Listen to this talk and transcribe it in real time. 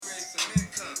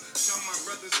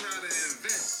brothers how to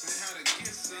invest and how to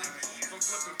get some. From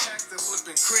flipping packs to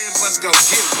flipping cribs, let's go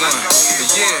get one.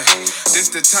 Yeah, this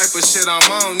the type of shit I'm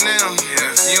on now.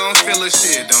 If you don't feel a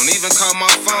shit, don't even call my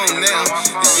phone now.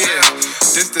 Yeah,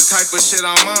 this the type of shit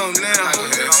I'm on now.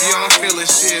 If you don't feel a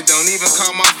shit, don't even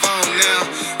call my phone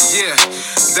now. Yeah,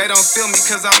 they don't feel me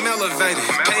cause I'm elevated.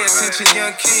 Pay attention,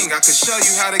 young king, I can show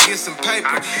you how to get some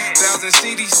paper. 1,000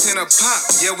 CDs, 10 a pop,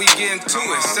 yeah, we getting to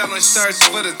it. Selling shirts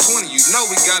for the 20, you know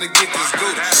we gotta get this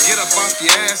good. Get up off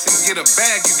your ass and get a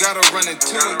bag, you gotta run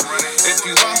into it. If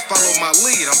you lost, follow my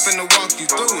lead, I'm finna walk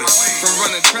you through it. From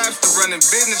running traps to running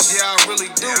business, yeah, I really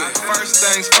do it. First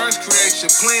things first, create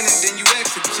your plan and then you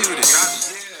execute it.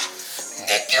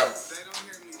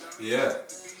 Yeah.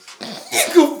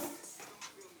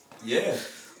 Yeah.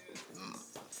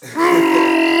 See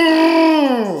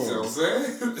what I'm saying?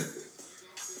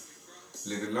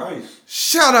 Nigga nice.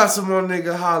 Shout out to my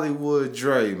nigga Hollywood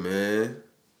Dre, man.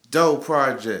 Dope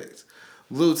project.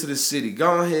 Blue to the city.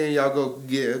 Go ahead, y'all go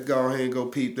ahead and go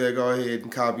peep that. Go ahead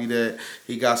and copy that.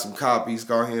 He got some copies.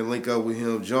 Go ahead and link up with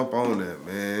him. Jump on that,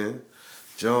 man.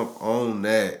 Jump on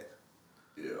that.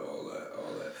 Yeah, all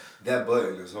that. That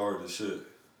button is hard as shit.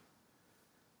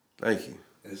 Thank you.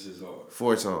 It's just hard.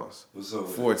 4 tones. What's up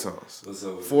with 4 it? tones. What's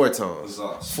up with 4 it? tones. What's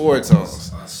up? 4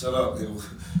 tones. Shut up.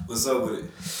 What's up with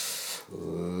it?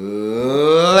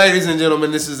 Ladies and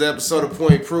gentlemen, this is episode of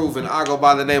Point Proven. I go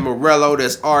by the name of Rello.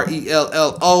 That's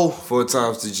RELLO. 4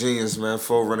 times the genius, man.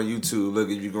 4 run on YouTube. Look,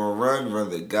 if you gonna run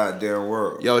the goddamn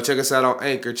world. Yo, check us out on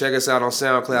Anchor. Check us out on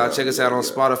SoundCloud. Check us out on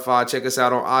Spotify. Check us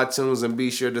out on iTunes. And be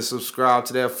sure to subscribe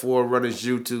to that 4Runners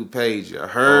YouTube page. You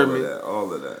heard me?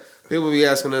 All of that. People be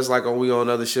asking us, like, are we on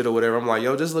other shit or whatever? I'm like,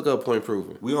 yo, just look up Point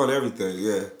Proven. We on everything,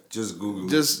 yeah. Just Google.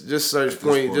 Just search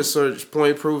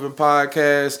Point Proven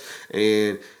podcast.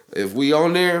 And if we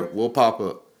on there, we'll pop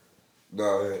up.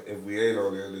 No, if we ain't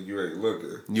on there, then you ain't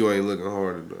looking. You ain't looking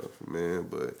hard enough, man.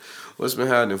 But what's been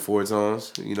happening 4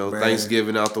 times? You know, Man.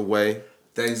 Thanksgiving out the way.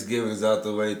 Thanksgiving's out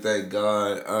the way, thank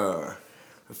God. A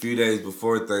few days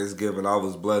before Thanksgiving, I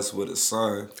was blessed with a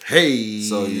son. Hey.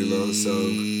 So,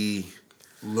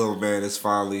 little man is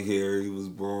finally here. He was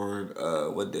born,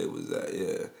 what day was that?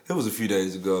 Yeah. It was a few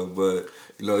days ago, but,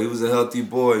 he was a healthy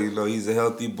boy. He's a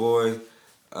healthy boy.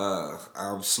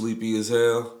 I'm sleepy as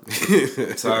hell.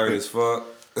 Tired as fuck.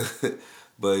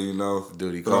 But,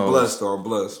 Duty but I'm blessed, though. I'm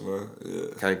blessed, man. Yeah.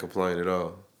 Can't complain at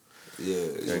all. Yeah.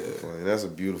 Can't complain. That's a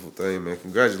beautiful thing, man.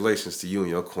 Congratulations to you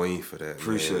and your queen for that.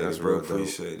 Appreciate man. it, bro.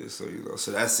 Appreciate it. So,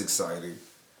 so that's exciting.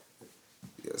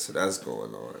 Yeah, so that's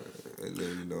going on. And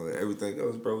then, everything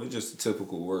else, bro, it's just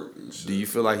typical work and shit. Do you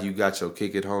feel like you got your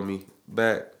kick it homie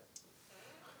back?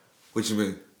 What you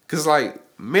mean? Because, like,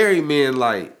 married men,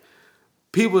 like,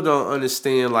 people don't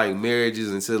understand, like,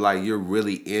 marriages until, like, you're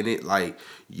really in it. Like,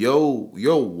 your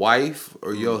wife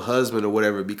or your husband or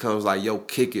whatever becomes, like, your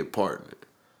kick it partner.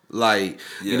 Like,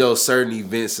 certain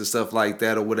events and stuff like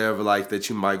that or whatever, like, that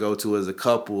you might go to as a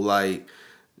couple, like,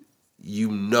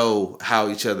 you know how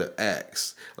each other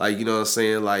acts. Like, you know what I'm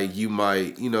saying? Like, you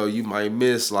might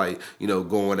miss, like,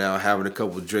 going out, having a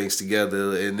couple drinks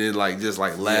together and then, like, just,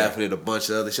 like, laughing at a bunch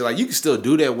of other shit. Like, you can still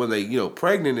do that when they,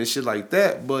 pregnant and shit like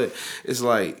that, but it's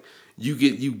like you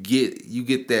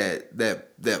get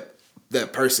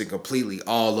that person completely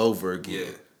all over again.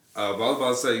 Yeah. I was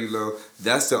about to say,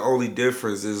 that's the only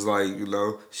difference is, like,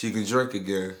 she can drink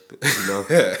again,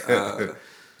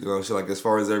 so, like, as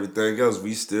far as everything else,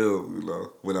 we still,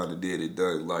 went out and did it,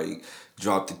 done, like,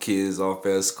 dropped the kids off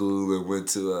at school and went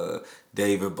to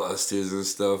Dave & Buster's and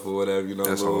stuff or whatever,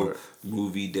 That's little hard.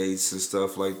 movie dates and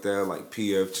stuff like that, like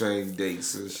PF Chang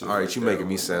dates and shit. All right, like you that. making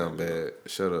me sound bad.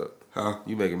 Shut up. Huh?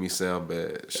 You making me sound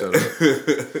bad. Shut up.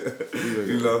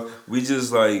 We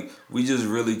just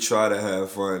really try to have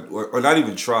fun, or not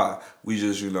even try. We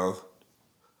just,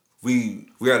 we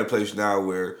at a place now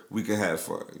where we can have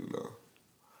fun,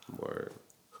 Word.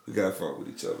 We got fun with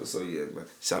each other. So yeah, man.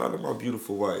 Shout out to my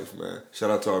beautiful wife, man. Shout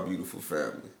out to our beautiful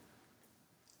family.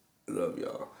 Love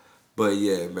y'all. But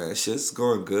yeah, man, shit's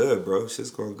going good, bro. Shit's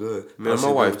going good. Man,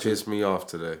 my wife pissed me off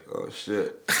today. Oh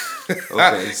shit.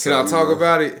 Okay. Can I talk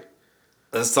about it?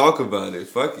 Let's talk about it.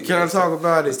 Fuck it. Can I talk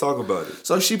about it? Let's talk about it.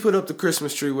 So she put up the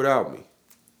Christmas tree without me.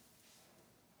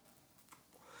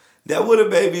 That would have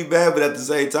made me mad, but at the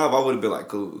same time, I would have been like,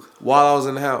 cool. While I was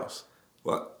in the house.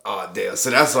 What? Oh, damn.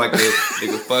 So that's like a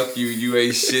nigga, fuck you, you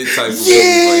ain't shit type of movie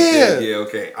like that. Yeah,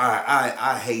 okay.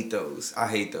 I hate those.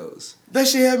 That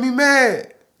shit had me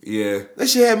mad. Yeah. That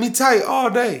shit had me tight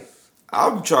all day.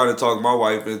 I'm trying to talk my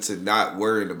wife into not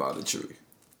worrying about a tree.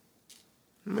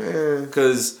 Man.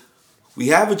 Because we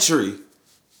have a tree,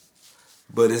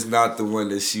 but it's not the one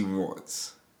that she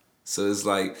wants. So it's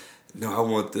like No, I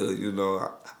want the,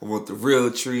 I want the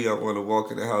real tree. I want to walk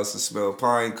in the house and smell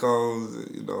pine cones,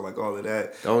 like all of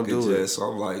that. Don't do it. So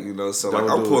I'm like, Don't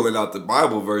I'm do pulling out the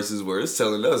Bible verses where it's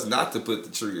telling us not to put the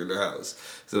tree in the house.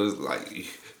 So it's like,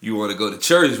 you want to go to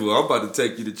church? Well, I'm about to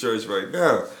take you to church right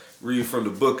now. Read from the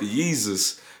book of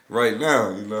Jesus right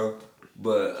now,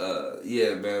 But,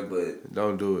 yeah, man, but...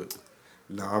 Don't do it.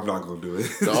 No, I'm not going to do it.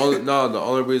 The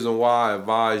only reason why I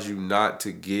advise you not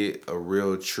to get a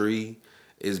real tree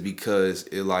is because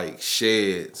it like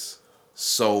sheds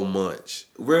so much.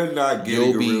 We're not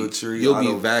getting a real tree. You'll be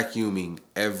vacuuming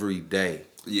every day.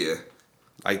 Yeah.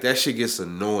 Like that shit gets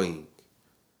annoying.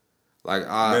 Like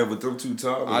man, with them two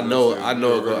times. I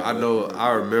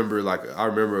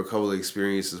remember a couple of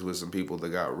experiences with some people that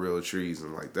got real trees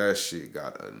and like that shit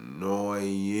got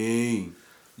annoying.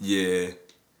 Yeah.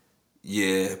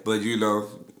 Yeah, but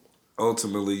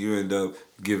ultimately you end up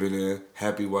giving a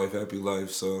happy wife, happy life.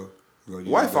 So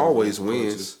wife always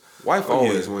wins. Wife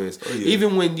always wins. Oh, yeah.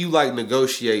 Even when you like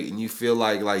negotiate and you feel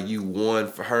like you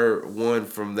won for her, won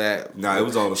from that. Nah, it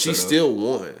was all a she setup. Still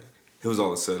won. It was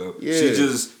all a setup. Yeah.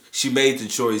 She made the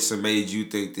choice and made you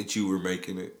think that you were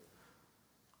making it.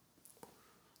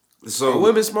 So are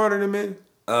women smarter than men?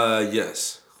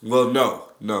 Yes. Well,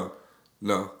 no.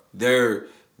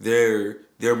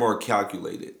 They're more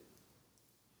calculated.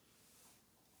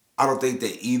 I don't think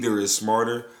that either is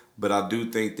smarter, but I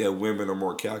do think that women are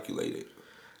more calculated.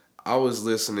 I was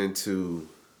listening to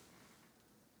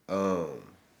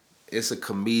it's a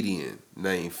comedian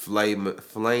named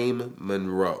Flame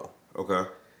Monroe. Okay.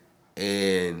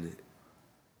 And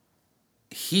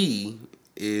he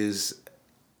is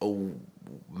a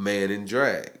man in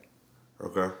drag.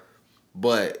 Okay.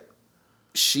 But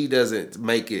she doesn't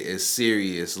make it as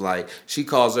serious. Like she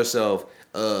calls herself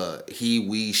he,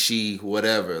 we, she,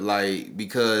 whatever. Like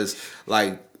because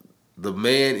like the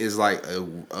man is like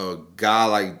a guy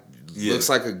like looks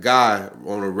like a guy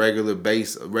on a regular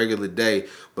day,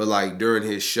 but like during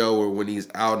his show or when he's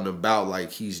out and about,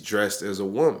 like he's dressed as a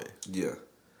woman. Yeah.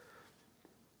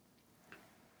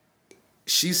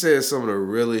 She said some of the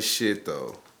realest shit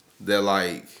though that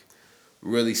like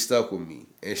really stuck with me.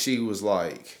 And she was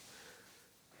like,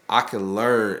 I can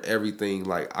learn everything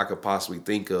like I could possibly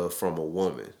think of from a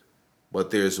woman.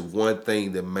 But there's one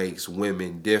thing that makes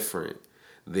women different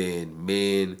than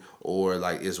men, or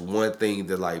like it's one thing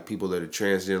that like people that are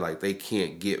transgender like they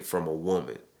can't get from a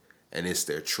woman, and it's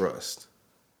their trust.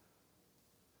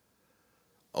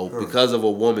 Because of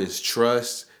a woman's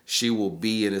trust, she will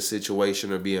be in a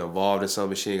situation or be involved in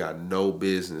something she ain't got no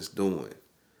business doing.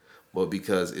 But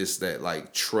because it's that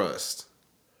like trust.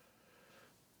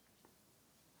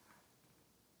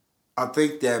 I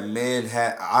think that men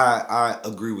I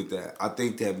agree with that. I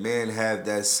think that men have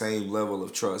that same level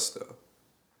of trust though.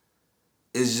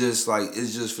 It's just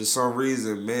for some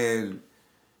reason men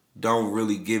don't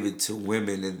really give it to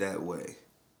women in that way.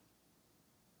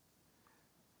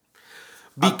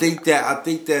 I think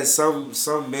that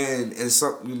some men and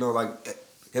some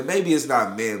and maybe it's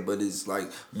not men, but it's like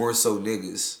more so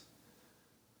niggas.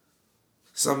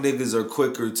 Some niggas are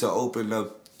quicker to open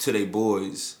up to their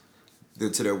boys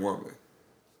than to their woman.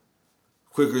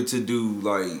 Quicker to do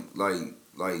like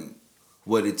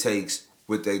what it takes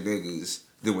with their niggas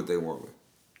than with their woman.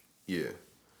 Yeah.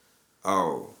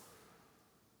 Oh.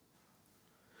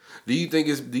 Do you think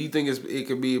it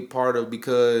could be a part of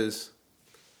because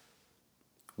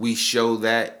we show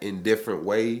that in different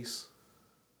ways?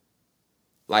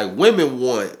 Like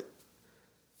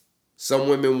some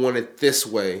women want it this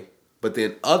way, but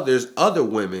then other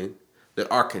women that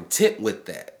are content with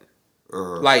that.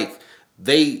 Like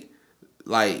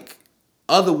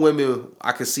other women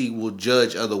I can see will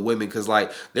judge other women because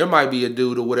like there might be a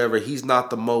dude or whatever, he's not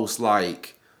the most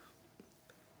like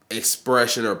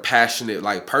expression or passionate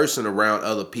like person around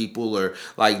other people or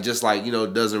like just like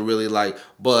doesn't really like,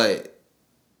 but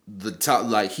the top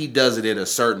like he does it in a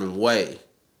certain way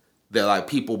that like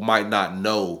people might not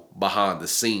know behind the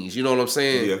scenes. You know what I'm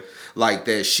saying? Yeah. Like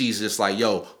that she's just like,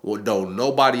 yo, well, don't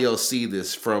nobody else see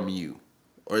this from you.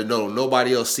 Or no,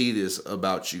 nobody else see this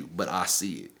about you, but I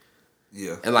see it.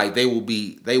 Yeah. And like they will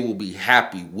be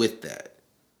happy with that.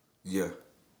 Yeah.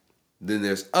 Then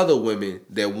there's other women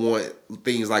that want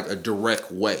things like a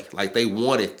direct way. Like they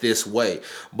want it this way.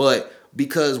 But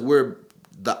because we're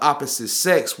the opposite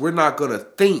sex, we're not gonna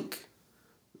think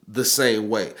the same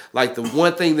way. Like the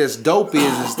one thing that's dope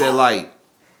is that like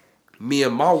me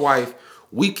and my wife,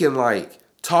 we can like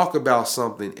talk about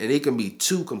something and it can be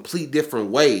two complete different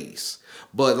ways.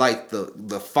 But like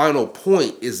the final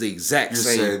point is the exact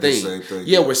same thing. The same thing.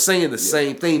 Yeah, we're saying the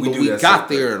same thing, but we got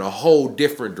there in a whole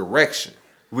different direction.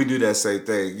 we do that same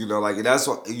thing. You know, like, and that's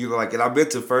what, you know, like, and I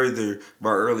meant to further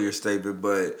my earlier statement,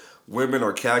 but women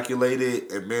are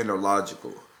calculated and men are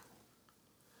logical.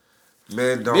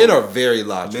 Men are very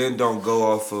logical. Men don't go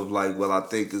off of like, well, I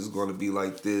think it's going to be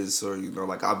like this, or, you know,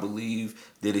 like, I believe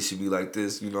that it should be like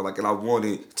this, you know, like, and I want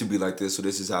it to be like this, so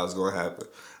this is how it's going to happen.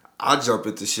 I jump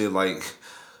into shit like,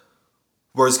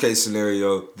 worst case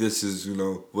scenario, this is, you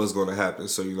know, what's going to happen.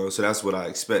 So, you know, so that's what I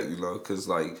expect, you know, because,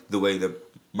 like, the way that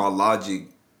my logic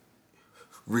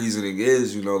reasoning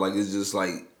is, you know, like, it's just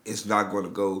like, it's not going to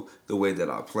go the way that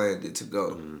I planned it to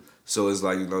go. Mm-hmm. So it's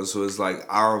like, you know, so it's like,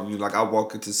 I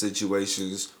walk into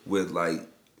situations with, like,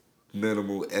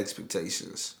 minimal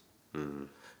expectations. Mm-hmm.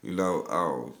 You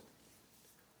know,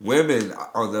 women,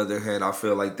 on the other hand, I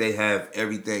feel like they have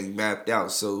everything mapped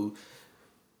out. So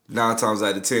 9 times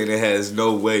out of 10, it has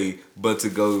no way but to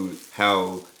go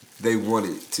how they want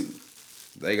it to.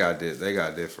 They got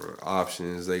different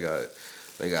options. They got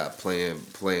plan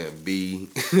B,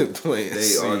 plan they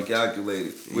C. Are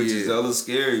calculated, which is hella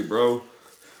scary, bro.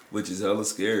 Which is hella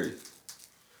scary.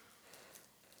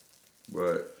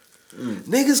 But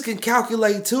niggas can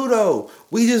calculate too, though.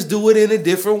 We just do it in a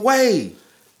different way.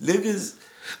 Niggas,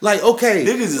 like, okay,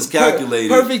 niggas is calculated.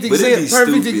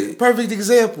 Perfect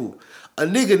example. A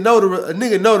nigga know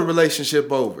the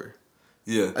relationship over.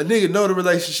 Yeah. A nigga know the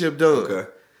relationship done. Okay.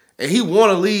 And he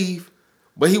want to leave,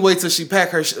 but he wait till she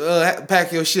pack your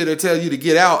shit or tell you to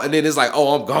get out, and then it's like,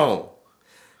 oh, I'm gone.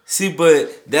 See,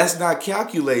 but that's not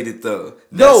calculated though.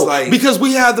 That's because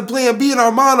we have the plan B in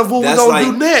our mind of what we're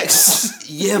gonna do next.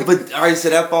 Yeah, but all right, so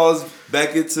that falls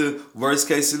back into worst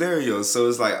case scenario. So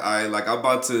it's like, all right, like, I'm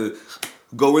about to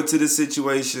go into the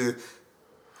situation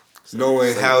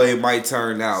knowing how it might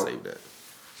turn out. Save that.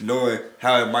 Knowing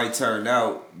how it might turn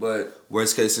out, but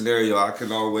worst case scenario, I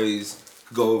can always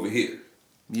go over here.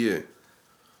 Yeah.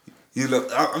 You know,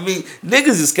 I mean,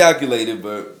 niggas is calculated,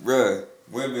 but bruh,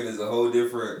 women is that's a whole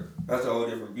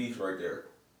different beast right there.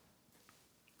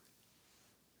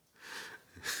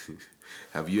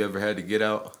 Have you ever had to get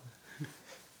out?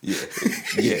 Yeah.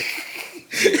 Yeah.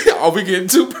 Are we getting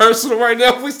too personal right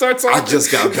now if we start talking? I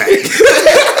just got back.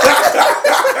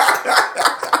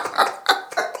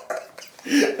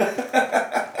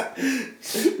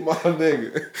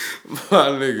 My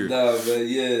nigga. Nah, but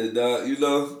yeah, nah, you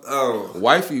know,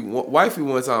 wifey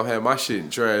one time had my shit in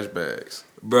trash bags.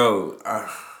 Bro,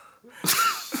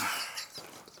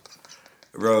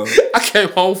 bro. I came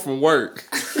home from work.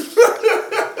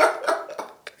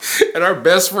 And our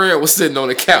best friend was sitting on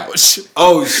the couch.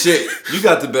 Oh shit! You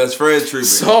got the best friend treatment.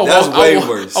 So that's way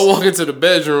worse. I walk into the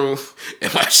bedroom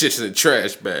and my shit's in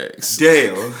trash bags.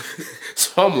 Damn.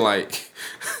 So I'm like,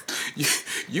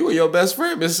 you and your best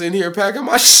friend been sitting here packing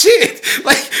my shit.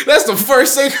 Like, that's the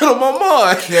first thing on my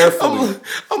mind. Carefully.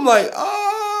 I'm like,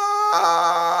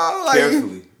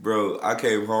 carefully, bro. I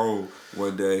came home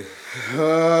one day.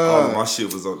 All of my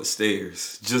shit was on the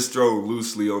stairs, just thrown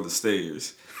loosely on the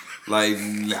stairs. Like,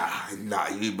 nah,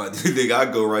 you ain't about to, nigga, I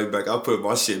go right back. I put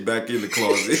my shit back in the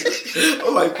closet.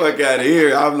 I'm like, fuck out of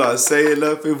here. I'm not saying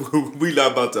nothing. We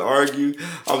not about to argue.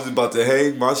 I'm just about to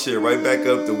hang my shit right back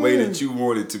up the way that you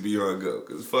want it to be hung up.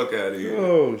 Cause fuck out of here.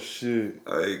 Oh, shit.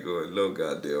 I ain't going no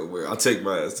goddamn where. I'll take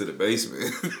my ass to the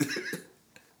basement.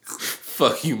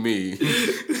 Fuck you, me.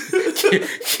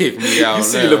 Kick me out. You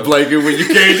see the blanket when you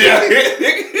came down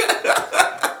here.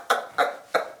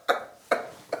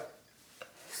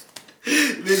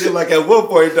 Nigga, like, at one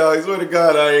point, dog, I swear to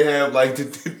God, I ain't have, like,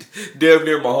 damn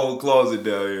near my whole closet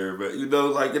down here. But, you know,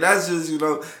 like, and that's just, you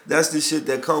know, that's the shit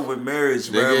that come with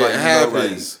marriage, man. Nigga, like, it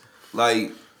happens.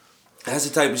 Like, that's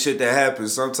the type of shit that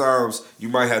happens. Sometimes you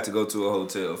might have to go to a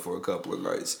hotel for a couple of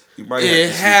nights. You might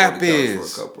have to sleep on the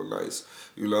couch for a couple of nights.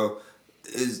 You know,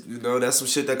 that's some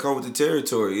shit that come with the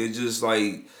territory. It's just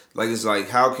it's like,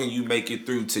 how can you make it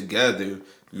through together?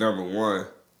 Number one.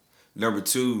 Number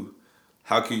two,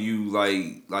 how can you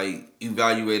like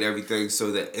evaluate everything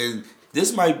so that, and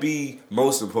this might be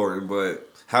most important, but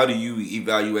how do you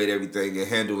evaluate everything and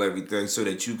handle everything so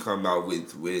that you come out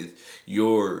with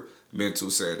your mental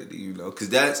sanity, you know? Because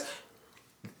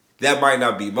that might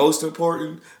not be most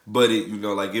important, but it, you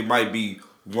know, like, it might be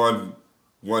one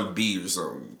B or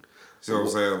something. You know what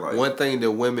I'm saying? Like, one thing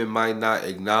that women might not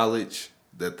acknowledge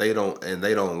that they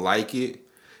don't like it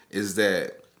is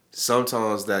that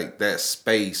sometimes that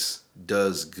space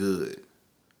does good.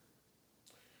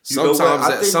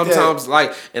 Sometimes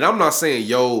like, and I'm not saying,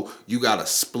 yo, you gotta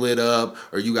split up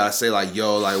or you gotta say like,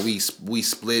 yo, like we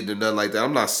split and nothing like that.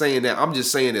 I'm not saying that. I'm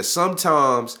just saying that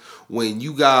sometimes when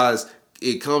you guys,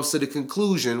 it comes to the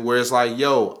conclusion where it's like,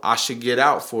 yo, I should get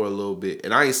out for a little bit.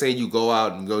 And I ain't saying you go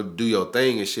out and go do your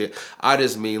thing and shit. I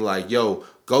just mean like, yo,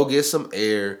 go get some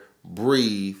air,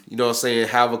 breathe, you know what I'm saying,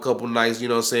 have a couple nights, you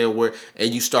know what I'm saying,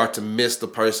 and you start to miss the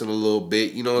person a little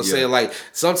bit, you know what I'm saying? Like,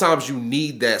 sometimes you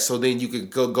need that so then you can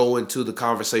go into the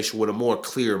conversation with a more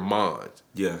clear mind.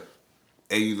 Yeah.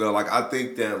 And, you know, like, I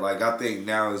think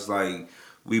now it's like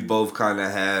we both kind of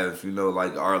have, you know,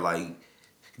 like, our, like,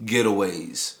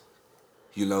 getaways.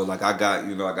 You know, like I got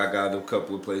a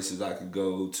couple of places I can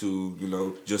go to, you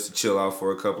know, just to chill out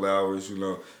for a couple of hours. You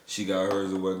know, she got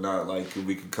hers or whatnot. Like,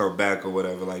 we can come back or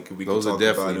whatever. Like, we Those can are talk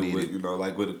about definitely it with, needed. you know,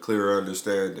 like with a clearer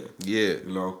understanding. Yeah.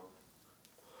 You know,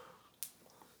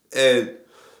 and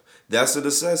that's a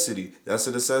necessity. That's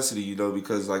a necessity. You know,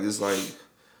 because it's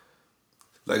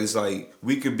like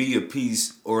we could be a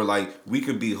piece or like we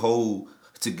could be whole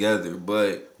together,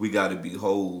 but we got to be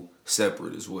whole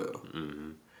separate as well.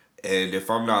 Mm-hmm. And if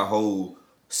I'm not whole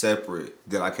separate,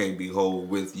 then I can't be whole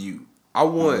with you. I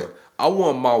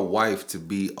want my wife to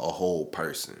be a whole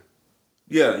person.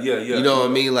 Yeah. You know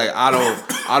what I mean? Like, I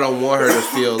don't want her to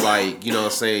feel like, you know what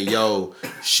I'm saying, yo,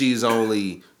 she's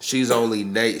only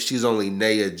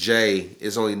Naya J.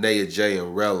 It's only Naya J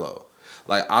and Rello.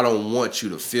 Like, I don't want you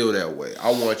to feel that way.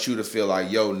 I want you to feel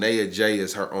like, yo, Naya J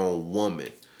is her own woman.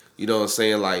 You know what I'm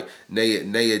saying? Like,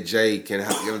 Naya J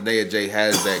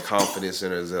has that confidence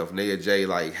in herself. Naya J,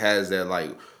 like, has that,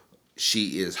 like,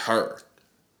 she is her.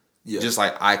 Yeah. Just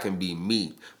like I can be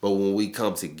me. But when we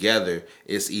come together,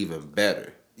 it's even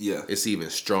better. Yeah. It's even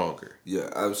stronger. Yeah,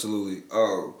 absolutely.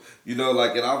 You know,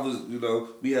 like, and I was, you know,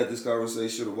 we had this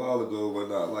conversation a while ago and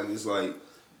whatnot. Like, it's like,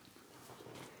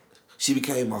 she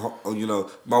became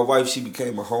my wife, she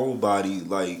became a homebody,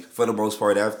 like, for the most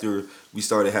part, after we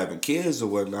started having kids or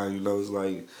whatnot. You know, it's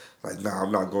like, nah,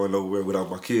 I'm not going nowhere without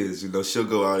my kids. You know, she'll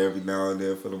go out every now and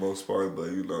then for the most part,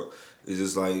 but, you know, it's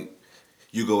just like,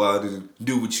 you go out and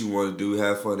do what you want to do,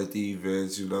 have fun at the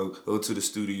events, you know, go to the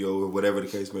studio or whatever the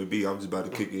case may be. I'm just about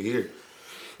to kick it here.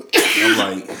 I'm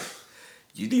like,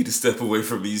 you need to step away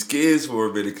from these kids for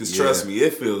a minute, because trust me,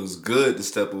 it feels good to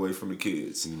step away from the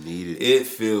kids. You need it. It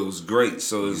feels great.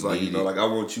 So it's like, need you know, it. like, I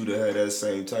want you to have that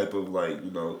same type of, like,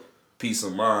 you know, peace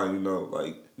of mind, you know,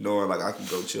 like, knowing, like, I can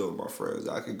go chill with my friends.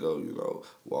 I can go, you know,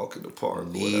 walk in the park.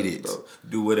 Need whatever, it. You know,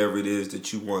 do whatever it is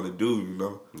that you want to do, you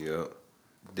know. Yeah.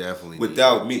 Definitely.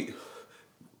 Without me,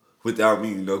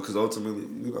 you know, because ultimately,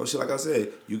 you know, shit, like I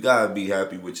said, you gotta be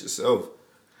happy with yourself.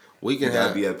 We can You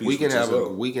gotta be at peace with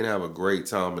yourself. we can have a great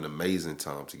time, an amazing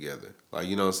time together. Like,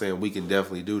 you know what I'm saying? We can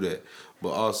definitely do that.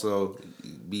 But also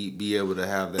be able to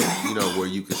have that, you know, where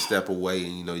you can step away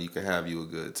and, you know, you can have you a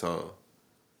good time.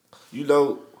 You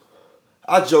know,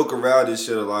 I joke around this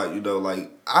shit a lot, you know, like,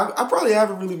 I probably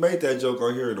haven't really made that joke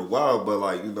on here in a while, but,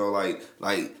 like, you know, like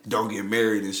don't get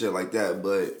married and shit like that.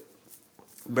 But,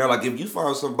 man, like, if you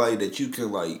find somebody that you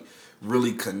can, like,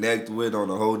 really connect with on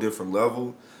a whole different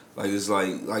level, it's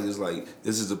like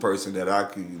this is a person that I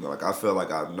can, you know, like, I feel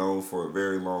like I've known for a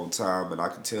very long time, and I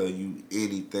can tell you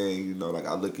anything, you know, like,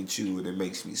 I look at you and it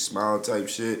makes me smile type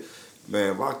shit.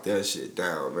 Man, lock that shit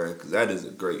down, man, because that is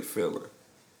a great feeling.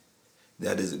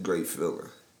 That is a great feeling.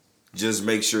 Just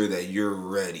make sure that you're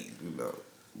ready, you know.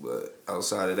 But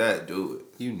outside of that, do it.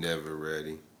 You never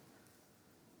ready.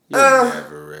 You're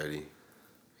never ready.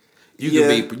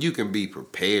 You can be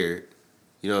prepared.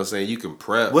 You know what I'm saying? You can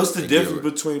prep. What's the difference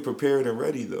between prepared and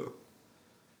ready, though?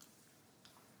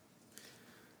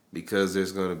 Because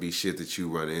there's going to be shit that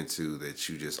you run into that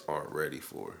you just aren't ready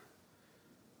for.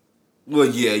 Well,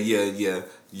 yeah.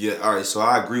 All right, so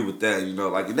I agree with that. You know,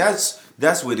 like, and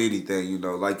that's with anything. You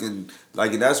know, and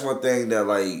that's one thing that,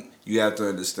 like, you have to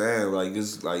understand. Like,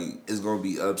 it's gonna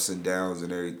be ups and downs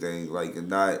and everything. Like, and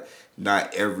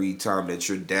not every time that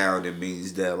you're down, it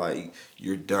means that, like,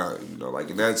 you're done. You know, like,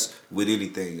 and that's with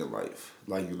anything in life.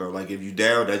 Like, you know, like, if you're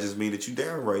down, that just means that you're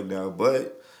down right now.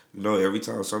 But, you know, every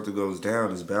time something goes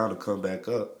down, it's bound to come back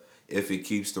up if it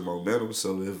keeps the momentum.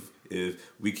 So if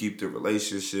we keep the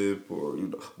relationship, or, you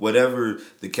know, whatever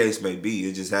the case may be,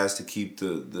 it just has to keep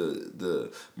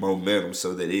the momentum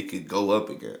so that it could go up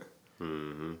again.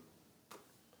 Mm-hmm.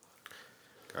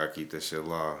 Gotta keep that shit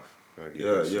live.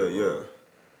 Yeah.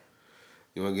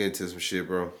 You wanna get into some shit,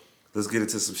 bro? Let's get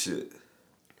into some shit.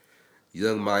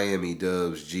 Young Miami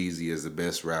dubs Jeezy as the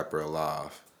best rapper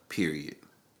alive. Period.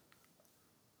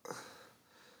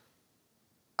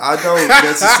 I don't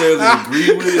necessarily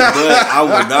agree with it, but I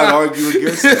would not argue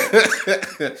against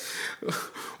that.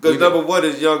 Because number one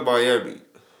is Young Miami.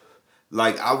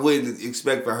 Like, I wouldn't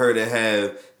expect for her to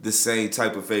have the same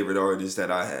type of favorite artist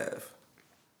that I have.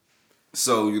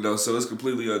 So, you know, so it's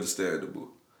completely understandable.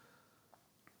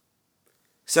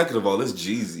 Second of all, it's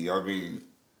Jeezy. I mean,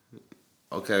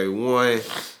 okay, one,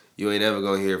 You ain't ever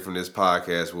gonna hear from this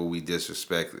podcast where we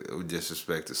disrespect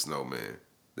the Snowman.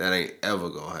 That ain't ever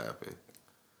gonna happen.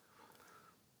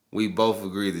 We both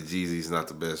agree that Jeezy's not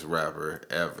the best rapper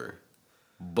ever.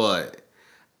 But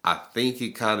I think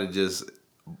it kind of just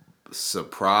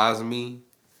surprised me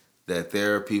that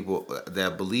there are people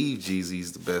that believe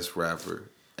Jeezy's the best rapper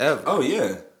ever. Oh,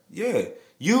 yeah. Yeah.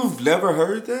 You've never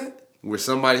heard that? Where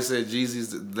somebody said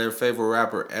Jeezy's their favorite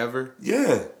rapper ever?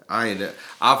 Yeah.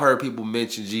 I've heard people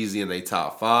mention Jeezy in their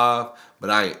top 5, but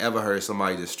I ain't ever heard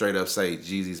somebody just straight up say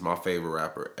Jeezy's my favorite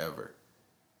rapper ever.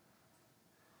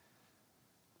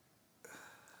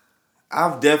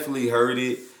 I've definitely heard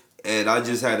it, and I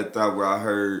just had a thought where I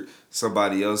heard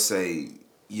somebody else say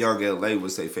Young L.A.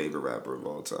 was their favorite rapper of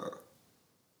all time.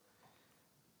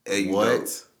 And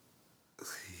What?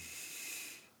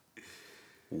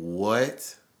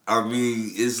 What? I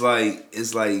mean, it's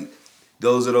like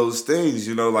those are those things,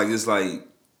 you know, like it's like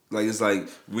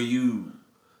when you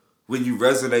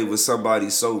resonate with somebody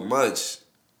so much,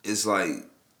 it's like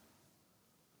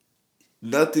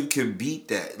nothing can beat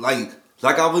that. Like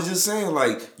I was just saying,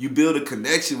 like you build a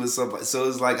connection with somebody. So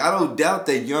it's like I don't doubt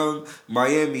that Young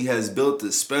Miami has built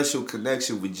a special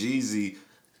connection with Jeezy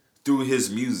through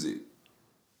his music.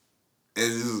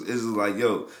 And it's like,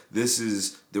 yo, this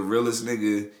is the realest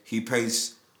nigga. He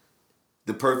paints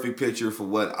the perfect picture for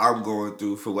what I'm going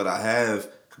through, for what I have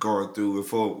gone through, and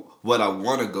for what I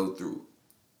want to go through.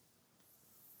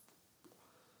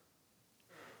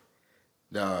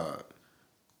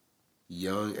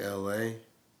 Young L.A.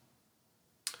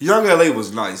 Young L.A.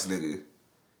 was nice, nigga.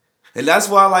 And that's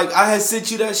why, like, I had sent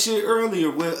you that shit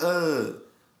earlier with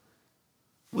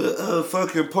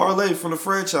fucking Parlay from the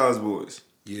Franchise Boys.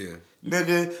 Yeah.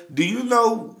 Nigga, do you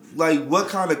know, like, what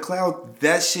kind of clout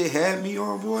that shit had me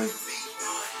on, boy?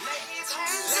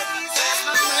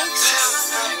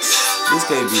 This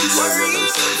can't be the Young L.A.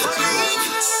 song that you go to.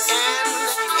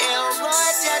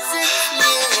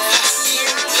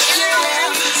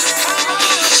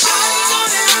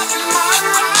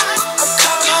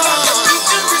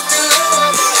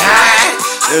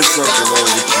 There's something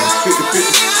wrong with you.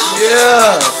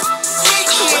 Yeah.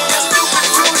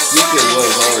 This shit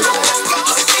was hard, though.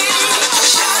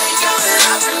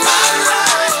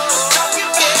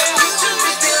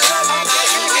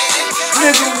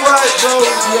 Nigga, what, bro?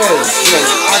 Yes.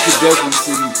 I could definitely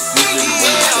see this nigga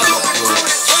bringing shit up, bro.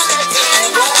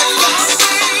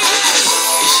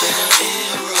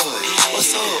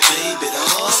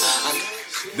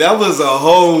 That was a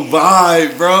whole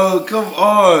vibe, bro. Come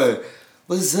on.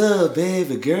 What's up,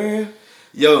 baby girl?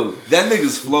 Yo, that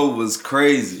nigga's flow was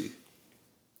crazy.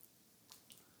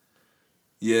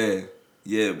 Yeah,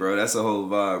 bro. That's a whole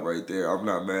vibe right there. I'm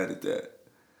not mad at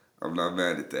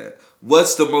that.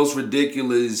 What's the most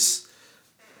ridiculous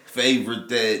favorite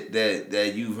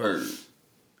that you've heard?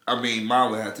 I mean,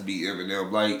 mine would have to be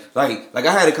Eminem. Like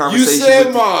I had a conversation. You said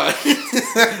with mine.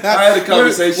 I had a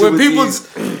conversation when with people these.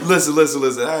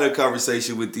 Listen. I had a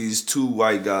conversation with these two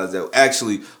white guys that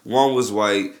actually one was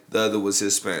white, the other was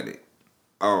Hispanic.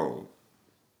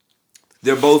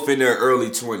 They're both in their early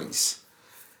 20s,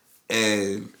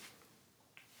 and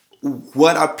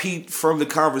what I peeped from the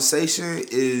conversation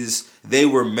is they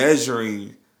were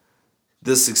measuring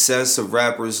the success of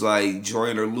rappers like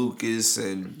Joyner Lucas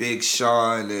and Big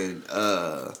Sean and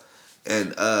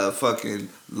fucking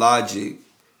Logic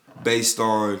based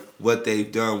on what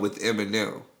they've done with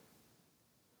Eminem.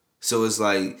 So it's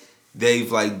like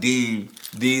they've like deemed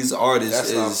these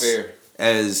artists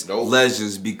as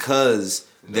legends because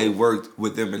they worked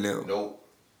with Eminem. Nope.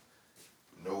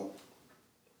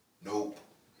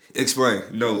 Explain.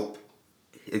 Nope.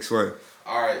 Explain.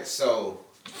 All right, so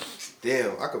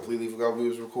damn, I completely forgot we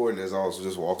was recording this. I was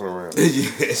just walking around.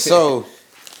 Yeah. So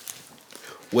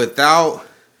without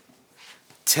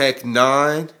Tech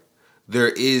Nine, there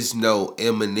is no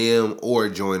Eminem or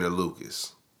Joyner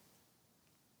Lucas.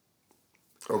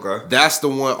 Okay. That's the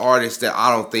one artist that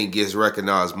I don't think gets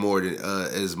recognized more than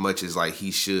as much as like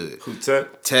he should. Who,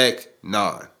 Tech? Tech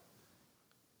Nine.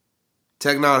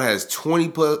 Tech Nine has 20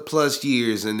 plus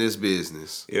years in this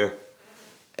business. Yeah.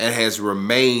 And has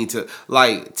remained to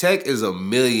like Tech is a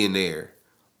millionaire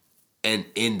and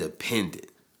independent.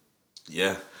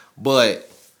 Yeah. But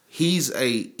he's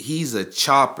a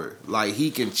chopper. Like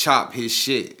he can chop his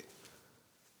shit.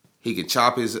 He can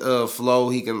chop his flow.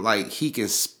 He can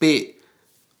spit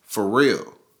for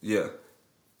real. Yeah.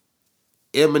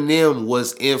 Eminem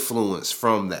was influenced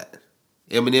from that.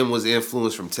 Eminem was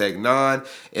influenced from Tech Nine.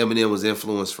 Eminem was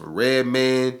influenced from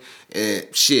Redman. And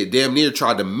shit, damn near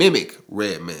tried to mimic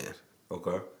Redman.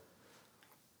 Okay.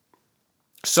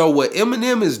 So what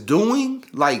Eminem is doing,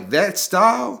 like that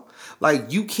style,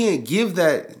 Like, you can't give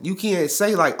that. You can't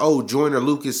say like, oh, Joyner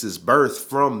Lucas is birthed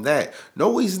from that.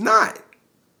 No, he's not.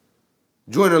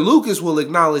 Joyner Lucas will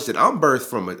acknowledge that I'm birthed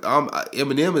from it.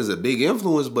 Eminem is a big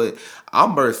influence, but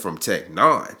I'm birthed from Tech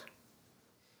Nine.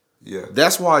 Yeah.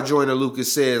 That's why Joyner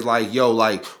Lucas says, like, yo,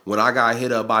 like, when I got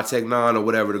hit up by Tech Nine or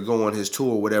whatever to go on his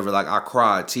tour or whatever, like, I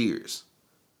cried tears.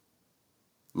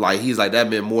 Like, he's like,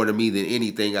 that meant more to me than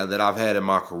anything that I've had in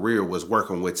my career was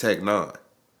working with Tech Nine.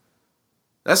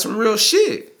 That's some real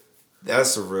shit.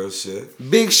 That's some real shit.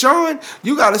 Big Sean,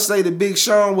 you got to say that Big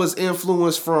Sean was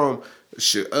influenced from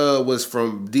Detroit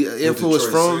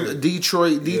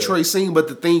scene. But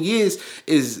the thing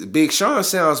is Big Sean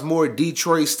sounds more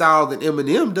Detroit style than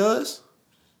Eminem does,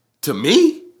 to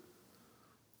me.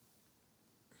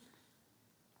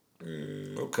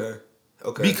 Okay.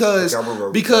 Because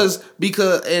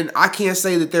and I can't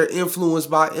say that they're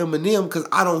influenced by Eminem because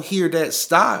I don't hear that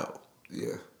style.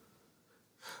 Yeah.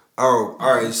 Oh,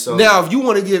 all right. So now, if you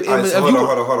want to give Eminem, so hold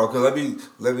on. Cause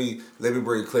let me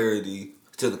bring clarity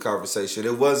to the conversation.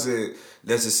 It wasn't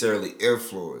necessarily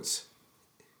influence.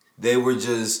 They were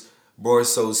just more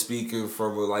so speaking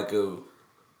from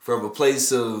a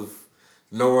place of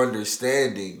no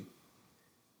understanding.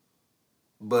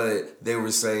 But they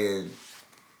were saying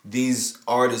these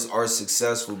artists are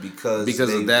successful because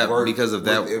of that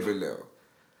Eminem.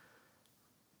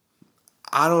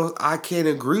 I can't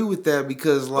agree with that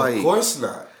because, like, of course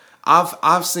not.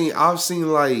 I've seen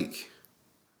like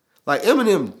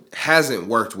Eminem hasn't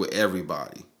worked with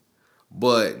everybody,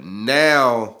 but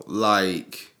now,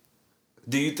 like,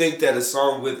 do you think that a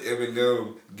song with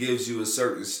Eminem gives you a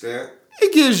certain stamp?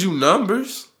 It gives you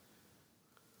numbers.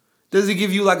 Does it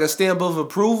give you like a stamp of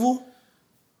approval?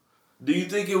 Do you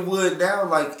think it would now?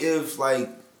 Like, if, like,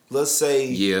 let's say...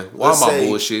 Yeah. Why am I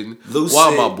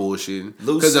bullshitting?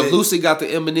 Because if Lucid got the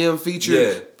Eminem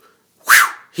feature,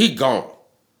 he gone.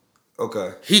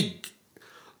 Okay.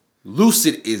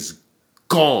 Lucid is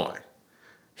gone.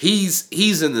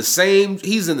 He's in the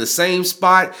same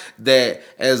spot that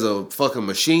as a fucking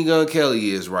Machine Gun Kelly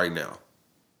is right now.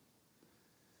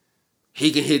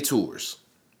 He can hit tours.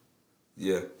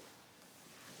 Yeah.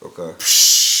 Okay.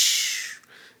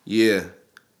 Yeah.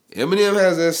 Eminem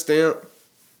has that stamp.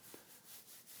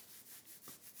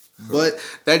 But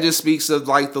that just speaks of,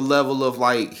 like, the level of,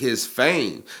 like, his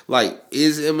fame. Like,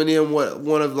 is Eminem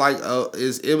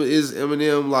is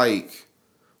Eminem like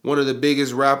one of the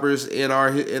biggest rappers in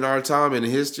our time in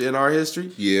our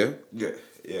history? Yeah. Yeah,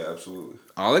 absolutely.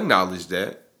 I'll acknowledge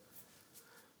that.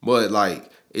 But,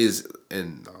 like,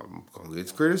 and I'm gonna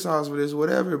get criticized for this,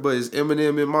 whatever, but is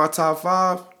Eminem in my top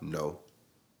 5? No.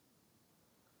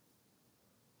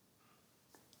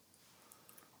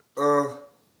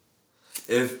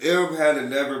 If M had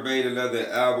never made another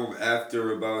album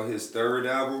after about his third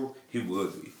album, he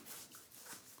would be.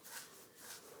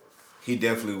 He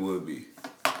definitely would be.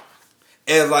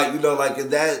 And, like, you know, like,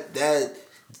 that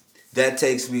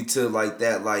takes me to, like,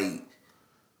 that, like,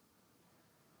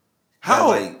 how,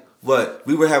 like, what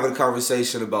we were having a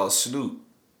conversation about Snoop.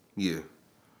 Yeah.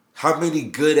 How many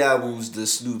good albums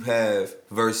does Snoop have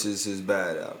versus his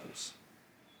bad albums?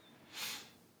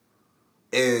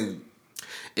 And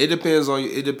it depends on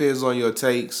your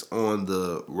takes on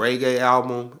the reggae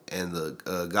album and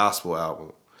the gospel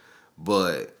album.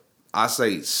 But I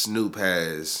say Snoop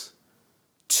has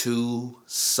 2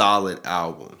 solid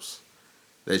albums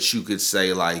that you could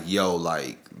say, like, yo,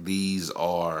 like, these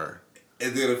are.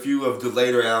 And then a few of the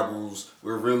later albums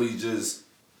were really just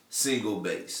single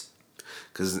based.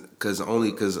 Cause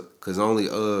only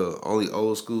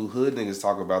old school hood niggas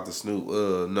talk about the Snoop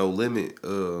No Limit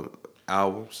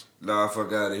albums. Nah,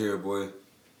 fuck out of here, boy.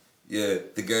 Yeah,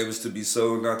 the game is to be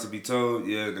sold, not to be told.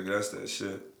 Yeah, nigga, that's that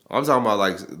shit. I'm talking about,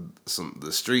 like,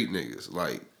 the street niggas.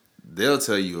 Like, they'll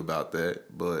tell you about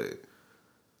that, but.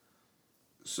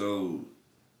 So,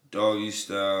 Doggy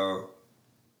Style,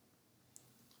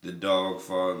 The Dog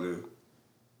Father,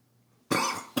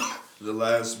 The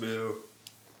Last Meal,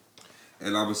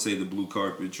 and I'm gonna say The Blue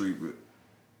Carpet Treatment.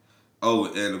 Oh,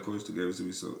 and of course, the game is to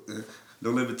be sold. No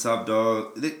Limit, Top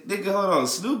Dog. Nigga, hold on.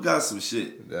 Snoop got some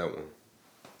shit. That one.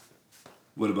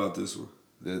 What about this one?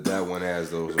 That one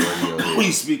has those radio hits.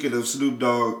 We speaking of Snoop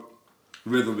Dogg,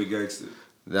 Rhythm and Gangster.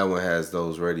 That one has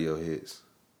those radio hits.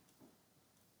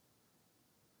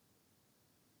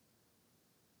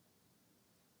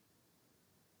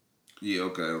 Yeah,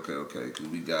 okay. Cause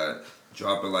we got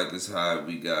Drop It Like It's Hot.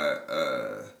 We got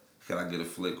Can I Get a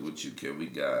Flick With You? We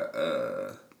got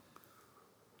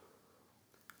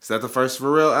Is that the first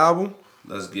Pharrell album?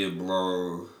 Let's Get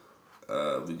Blown.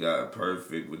 We got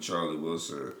Perfect with Charlie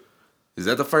Wilson. Is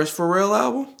that the first Pharrell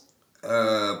album?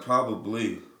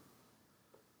 Probably.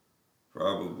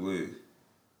 Probably.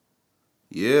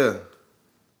 Yeah.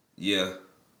 Yeah.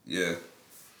 Yeah.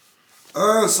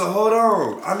 So hold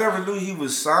on. I never knew he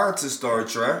was signed to Star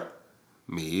Trek.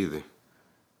 Me either.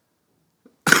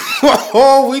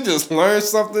 Oh, we just learned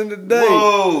something today.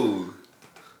 Whoa.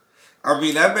 I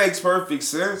mean, that makes perfect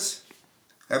sense.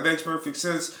 That makes perfect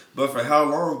sense. But for how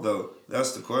long, though?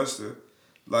 That's the question.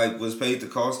 Like, was paid the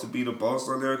cost to be the boss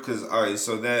on there? Because, all right,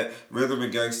 so that Rhythm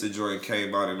and Gangsta joint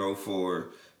came out in '04.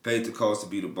 Paid the cost to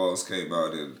be the boss came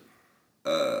out in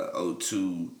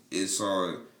 '02. It's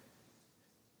on...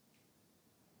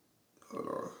 Hold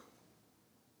on.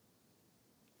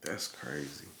 That's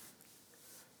crazy.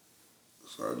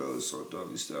 So I know it's on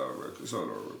Doggy Style Records. Hold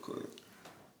on real quick.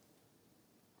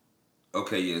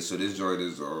 Okay, yeah, so this joint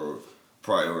is on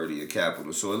Priority and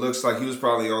Capital. So it looks like he was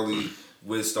probably only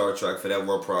with Star Trek for that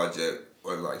one project.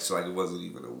 Or like, so like it wasn't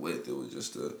even a with, it was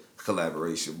just a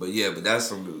collaboration. But yeah, but that's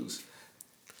some news.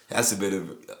 That's a bit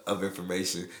of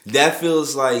information. That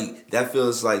feels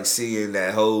like seeing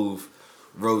that Hove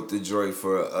wrote the joint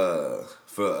for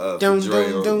Dre.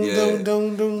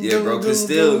 Yeah, bro. Cause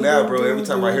still now, bro, every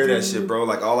time I hear that shit, bro,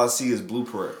 like all I see is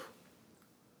Blueprint.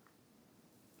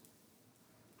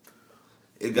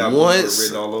 It got Blueprint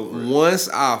written all over it.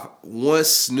 Once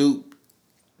Snoop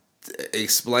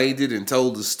explained it and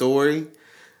told the story,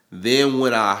 then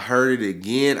when I heard it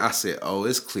again, I said, "Oh,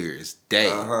 it's clear as day."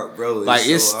 Bro. Like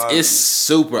so it's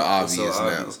super obvious so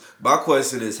now. My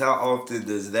question is, how often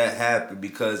does that happen?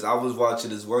 Because I was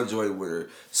watching this one joint where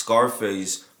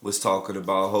Scarface was talking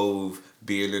about Hove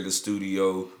being in the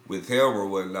studio with him or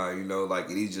whatnot, you know, like,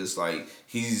 and he's just like,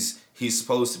 he's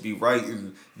supposed to be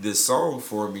writing this song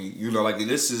for me, you know, like, and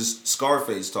this is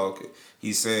Scarface talking.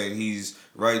 He's saying he's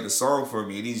writing a song for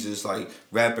me, and he's just like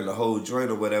rapping the whole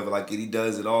joint or whatever, like, and he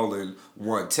does it all in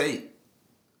one take.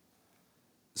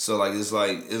 So like it's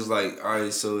like all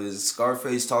right. So is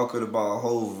Scarface talking about a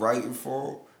whole writing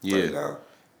for him right now?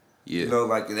 Yeah. You know,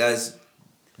 like that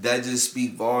just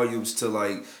speak volumes to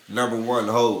like number one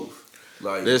Hove.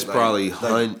 Like There's probably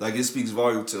like it speaks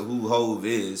volume to who Hove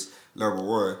is. Number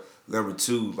one. Number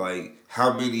two, like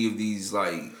how many of these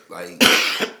like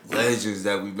legends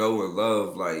that we know and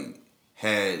love like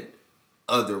had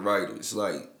other writers,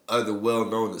 like other well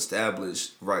known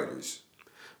established writers.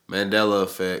 Mandela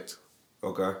effect.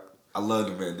 Okay. I love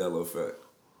the Mandela effect.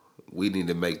 We need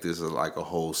to make this like a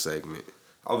whole segment.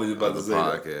 I was about to the say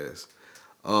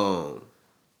podcast.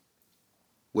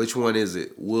 Which one is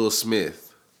it? Will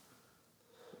Smith.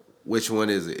 Which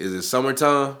one is it? Is it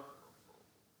Summertime?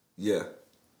 Yeah.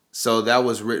 So that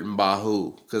was written by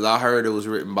who? Because I heard it was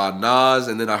written by Nas,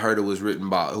 and then I heard it was written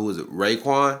by, who was it?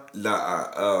 Raekwon?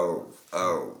 Nah.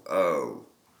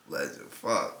 Legend.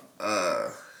 Fuck.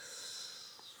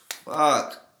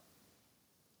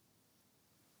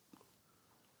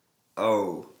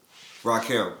 Oh,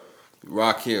 Rakim.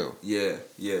 Yeah.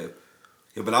 Yeah,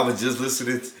 but I was just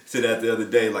listening to that the other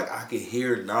day. Like, I could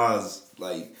hear Nas,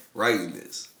 like, writing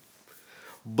this.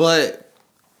 But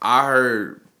I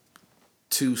heard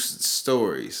two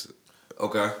stories.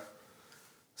 Okay.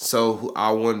 So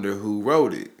I wonder who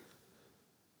wrote it.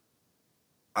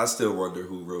 I still wonder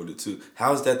who wrote it, too.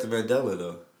 How is that the Mandela,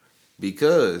 though?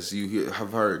 Because you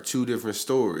have heard two different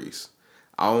stories.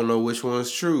 I don't know which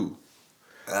one's true.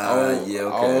 Yeah, okay.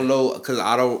 I don't know,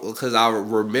 because I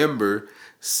remember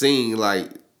seeing like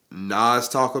Nas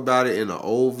talk about it in an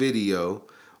old video,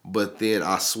 but then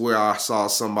I swear I saw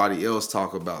somebody else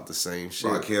talk about the same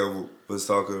shit. Rakim was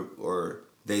talking, or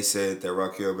they said that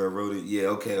Rakim wrote it. Yeah,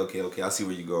 okay. I see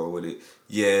where you're going with it.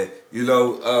 Yeah, you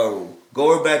know,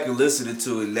 going back and listening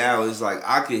to it now, it's like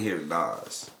I can hear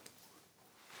Nas.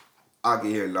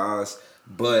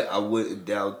 But I wouldn't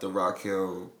doubt the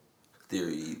Rakim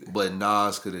theory either. But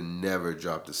Nas could have never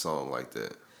dropped a song like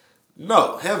that.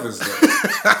 No, heavens no.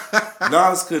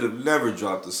 Nas could have never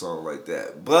dropped a song like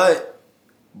that.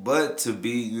 But to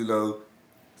be, you know,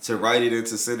 to write it and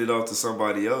to send it off to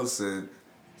somebody else and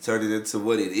turn it into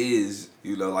what it is,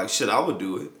 you know, like shit, I would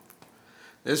do it.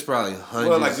 There's probably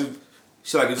hundreds.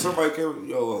 Well, if somebody came,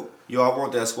 yo, I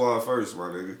want that squad first, my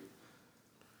nigga.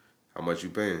 How much you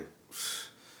paying?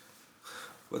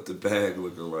 What the bag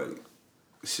looking like?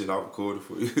 Shit, I'm recording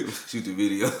for you. Shoot the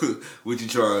video. What you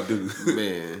trying to do?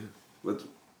 Man. What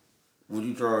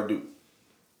you trying to do?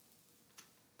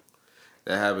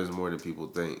 That happens more than people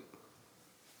think.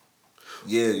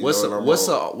 Yeah. What's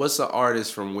an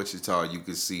artist from Wichita you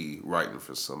could see writing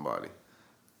for somebody?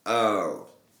 I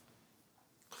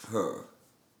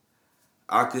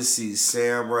could see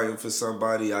Sam writing for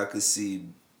somebody. I could see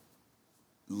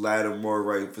Lattimore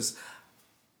writing for.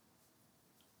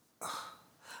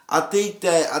 I think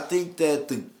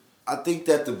that I think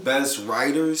that the best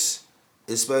writers,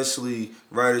 especially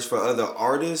writers for other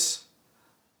artists,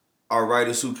 are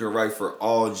writers who can write for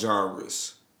all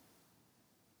genres.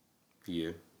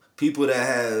 Yeah. People that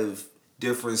have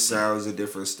different sounds and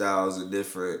different styles and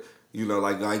different,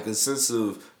 like a sense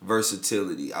of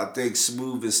versatility. I think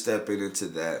Smooth is stepping into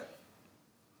that.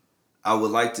 I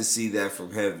would like to see that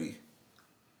from Heavy.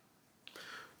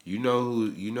 You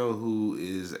know who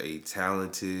is a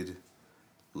talented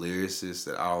lyricist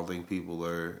that I don't think people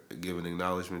are giving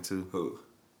acknowledgement to? Who?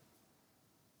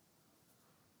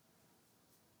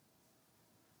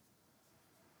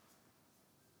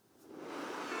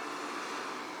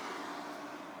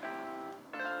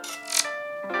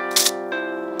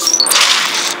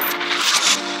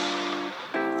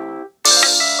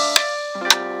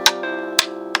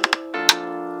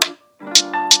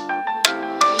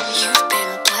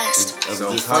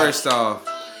 So first off,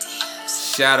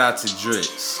 shout out to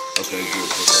Drix. Okay, good.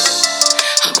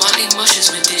 I'm on emotions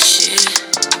with this shit,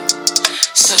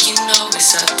 so you know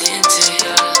it's authentic.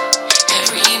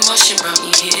 Every emotion brought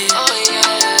me here, oh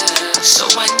yeah. So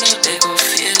I know they gon'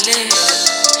 feel it.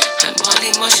 I'm on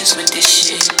emotions with this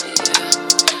shit,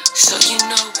 so you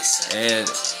know it's And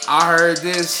authentic. I heard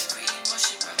this,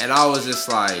 and I was just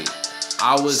like,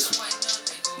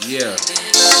 yeah.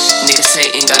 Niggas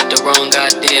hating got the wrong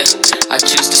idea. I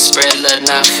choose to spread love,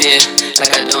 not fear. Like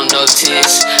I don't know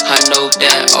tears. I know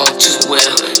that all too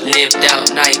well. Lived out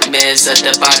nightmares at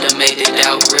the bottom, made it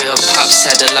out real. Pops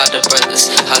had a lot of brothers.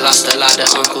 I lost a lot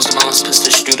of uncles. Moms pushed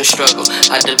us through the struggle.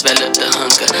 I developed the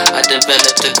hunger. I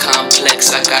developed the complex.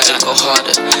 I gotta go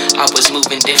harder. I was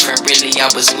moving different, really.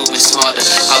 I was moving smarter.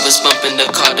 I was bumping the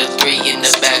Carter 3 in the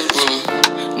back room.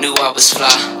 Knew I was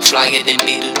flyer than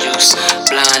Beetlejuice.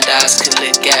 Blind eyes could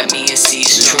look at me and see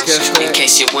it's true. In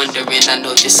case you're wondering, I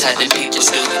know just how them people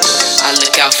do. I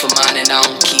look out for mine and I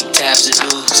don't keep tabs of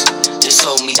dudes. Just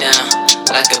hold me down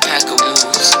like a pack of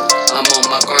wolves. I'm on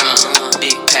my grind,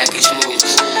 big package moves,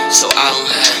 so I don't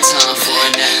have time for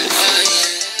an active.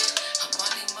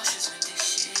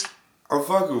 I'm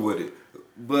fucking with it.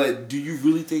 But do you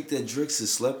really think that Drix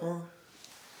is slept on?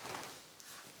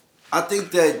 I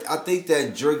think that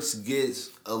Drix gets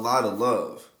a lot of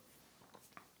love.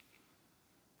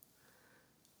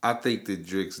 I think that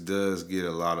Drix does get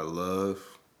a lot of love,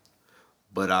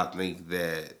 but I think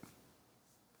that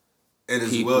And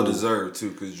it's well deserved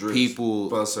too, because Drix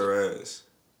busts her ass.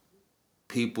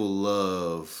 People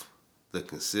love the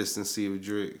consistency of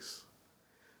Drix.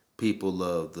 People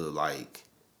love the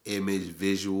image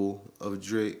visual of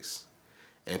Drix,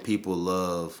 and people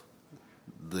love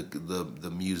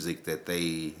the music that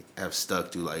they have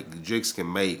stuck to. Like Drix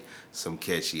can make some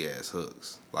catchy ass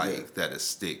hooks that'll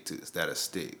stick.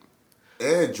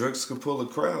 And Drix can pull a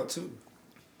crowd too.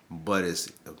 But it's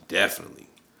definitely.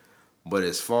 But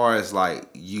as far as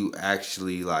you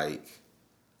actually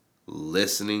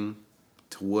listening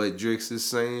to what Drix is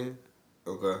saying,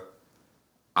 okay,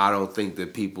 I don't think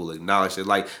that people acknowledge it.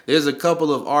 There's a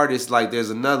couple of artists.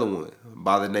 There's another one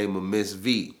by the name of Miss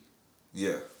V.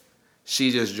 Yeah.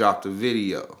 She just dropped a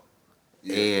video,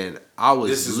 and I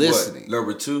was listening. What,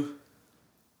 number 2?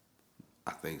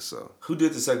 I think so. Who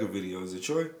did the second video? Is it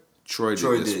Troy? Troy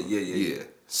did. Yeah.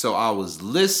 So I was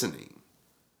listening,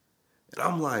 and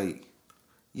I'm like,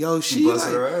 "Yo, she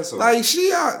busted her ass off.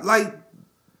 she out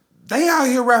they out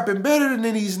here rapping better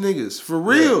than these niggas for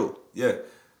real. Yeah.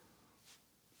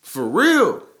 For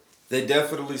real. They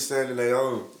definitely stand in their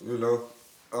own. And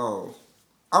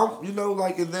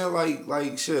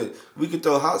then shit, we could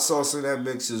throw hot sauce in that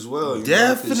mix as well.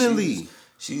 Definitely.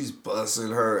 She's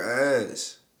busting her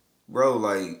ass,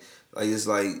 bro. It's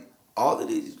all of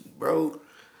these, bro.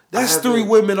 That's 3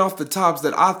 women off the tops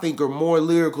that I think are more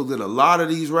lyrical than a lot of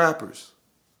these rappers.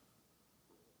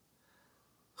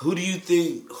 Who do you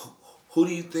think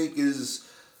is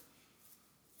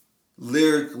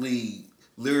lyrically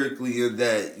in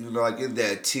that, in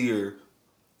that tier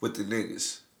with the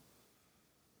niggas?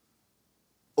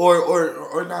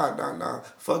 Or nah.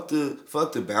 Fuck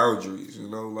the boundaries,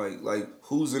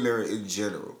 who's in there in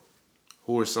general?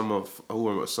 Who are some of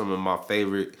my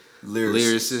favorite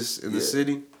lyricists in the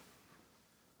city?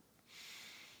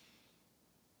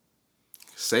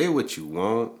 Say what you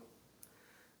want.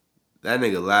 That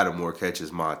nigga Lattimore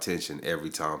catches my attention every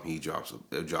time he drops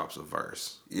a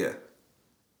verse. Yeah.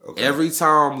 Okay. Every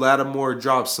time Lattimore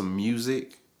drops some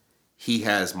music, he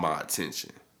has my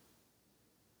attention.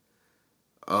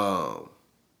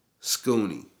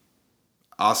 Scooney.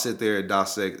 I'll sit there and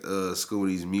dissect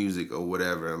Scooney's music or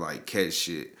whatever and catch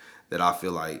shit that I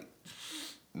feel like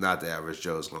not the average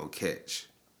Joe's gonna catch.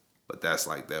 But that's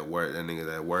that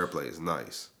wordplay is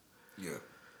nice. Yeah.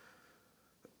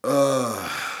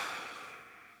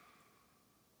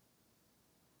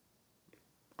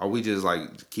 Are we just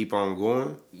like keep on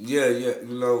going? Yeah, you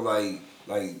know, like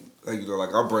you know, like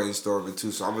I'm brainstorming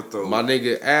too, so I'm gonna throw My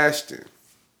nigga Ashton.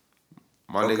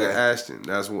 My Okay. nigga Ashton.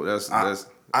 That's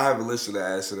I haven't listened to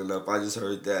Ashton enough. I just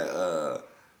heard that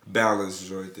balance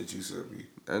joint that you sent me.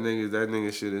 that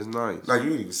nigga shit is nice. No, you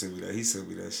didn't even send me that. He sent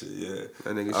me that shit. Yeah.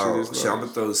 That nigga shit is nice. I'm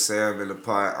gonna throw Sam in the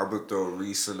pot. I'm gonna throw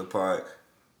Reese in the pot.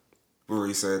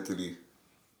 Maurice Anthony.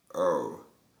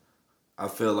 I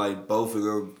feel like both of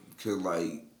them can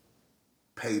like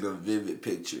paint a vivid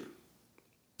picture.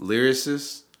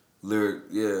 Lyricist? Lyric,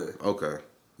 yeah, Okay.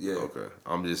 yeah. Okay.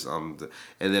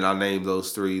 And then I named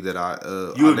those three that I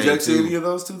You I object named to two. any of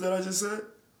those two that I just said?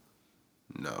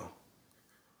 No.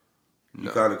 You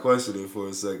kind of questioned it for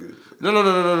a second.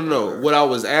 No. What I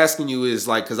was asking you is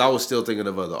like, because I was still thinking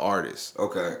of other artists.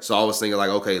 Okay. So I was thinking like,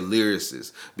 okay,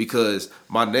 lyricists. Because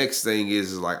my next thing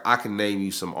is like, I can name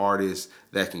you some artists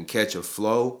that can catch a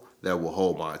flow that will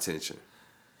hold my attention.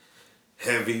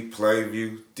 Heavy,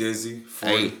 Plainview, Dizzy,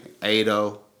 40.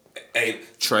 Ado, Hey,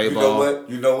 Trey you Ball.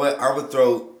 know what? I'm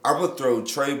gonna throw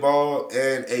Trey Ball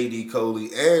and AD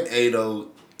Coley and Ado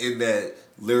in that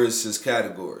lyricist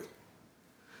category.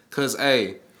 Cause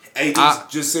hey, Hey,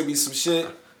 just send me some shit.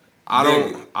 I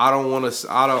don't want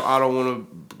to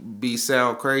be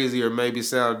sound crazy or maybe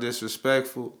sound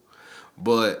disrespectful,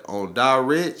 but on Die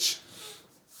Rich,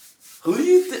 Who do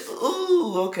you think?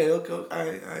 Ooh, okay. All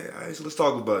right. So let's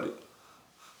talk about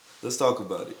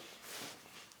it.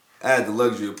 I had the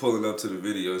luxury of pulling up to the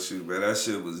video shoot, man. That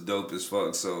shit was dope as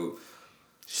fuck. So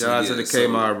shout out to the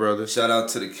K-Mod brothers. Shout out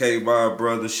to the K-Mod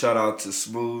brothers. Shout out to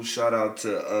Smooth. Shout out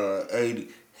to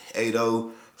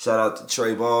Ado. Shout out to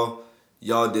Trey Ball.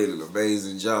 Y'all did an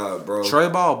amazing job, bro. Trey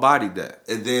Ball bodied that.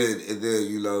 And then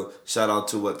you know, shout out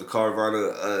to the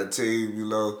Carvana team. You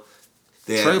know,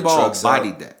 they had Trey the Ball trucks out.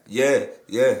 bodied that. Yeah.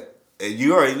 And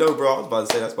you already know, bro. I was about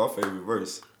to say that's my favorite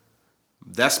verse.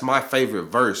 That's my favorite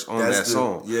verse on that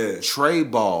song. Yeah. Trey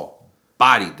Ball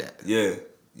bodied that. Yeah.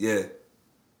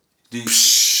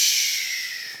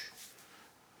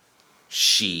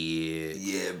 Shit.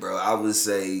 Yeah, bro. I would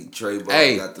say Trey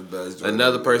Ball got the best. joint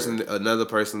Another ever.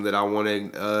 person that I want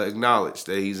to acknowledge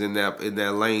that he's in that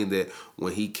lane that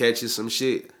when he catches some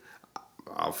shit,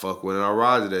 I'll fuck with and I'll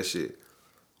ride to that shit.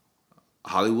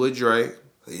 Hollywood Dre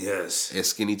Yes. and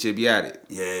Skinny Chip Yadit.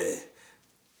 Yeah.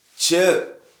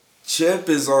 Chip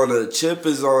is on a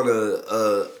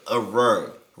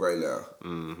run right now.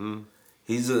 Mm-hmm.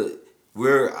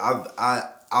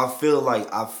 I feel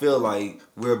like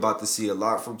we're about to see a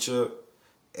lot from Chip,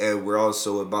 and we're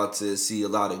also about to see a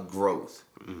lot of growth.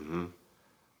 Mm-hmm.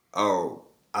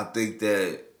 I think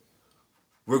that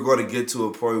we're going to get to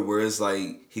a point where it's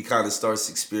like he kind of starts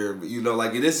experimenting. You know,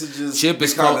 like this is just Chip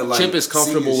is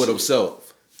comfortable with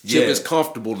himself. Chip is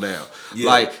comfortable now. Yeah.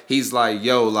 Like he's like,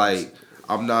 yo, like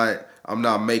I'm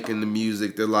not making the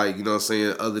music that like, you know what I'm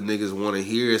saying, other niggas want to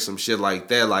hear, some shit like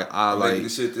that. Like I like the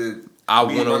shit that I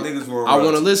me and my want niggas to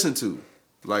wanna listen to.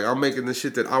 Like I'm making the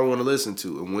shit that I want to listen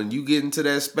to. And when you get into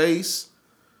that space,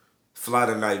 Fly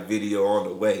the Night video on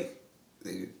the way.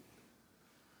 Nigga.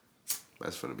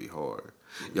 that's gonna be hard.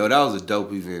 Yo, that was a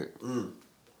dope event.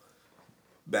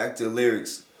 Back to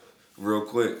lyrics, real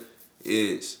quick.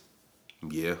 Is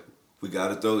Yeah. we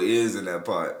gotta throw is in that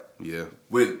pot. Yeah.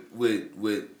 With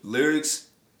lyrics,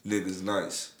 niggas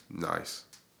nice. Nice.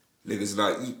 Niggas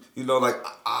nice. You know, like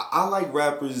I like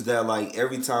rappers that like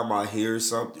every time I hear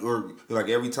something or like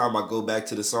every time I go back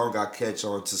to the song, I catch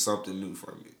on to something new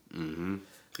from it. Mm-hmm.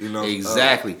 You know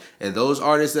Exactly. And those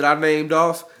artists that I named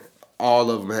off,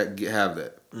 all of them have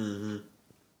that. Mm-hmm.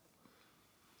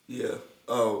 Yeah.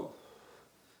 Oh.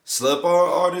 Slept on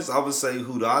artists, I would say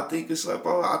who do I think is slept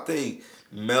on? I think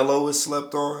Mello is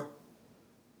slept on.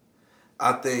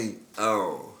 I think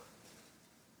who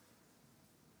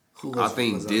I else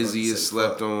think was about Dizzy to is say?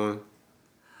 slept Fuck. on.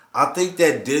 I think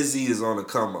that Dizzy is on the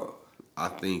come up. I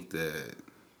think that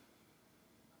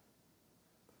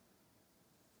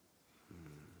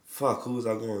Fuck, who was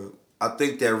I going? I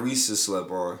think that Reese is slept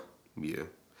on. yeah.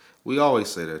 We always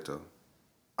say that though.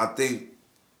 I think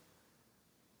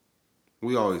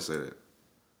We always say that.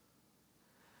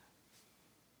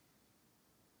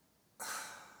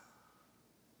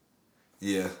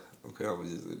 yeah. Okay, I'm gonna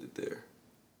just end it there.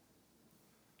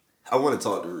 I want to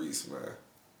talk to Reese, man.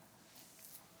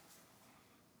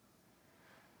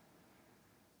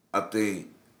 I think,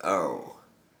 I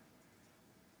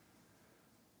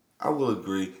will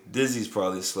agree. Dizzy's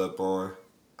probably slept on.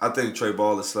 I think Trey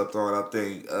Ball is slept on. I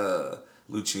think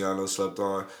Luciano slept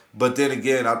on. But then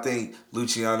again, I think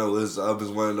Luciano is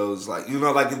one of those, like, you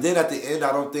know, like, and then at the end,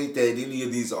 I don't think that any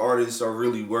of these artists are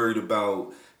really worried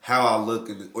about how I look,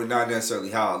 or not necessarily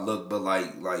how I look, but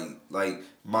like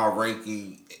my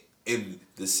ranking in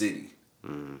the city.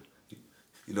 Mm.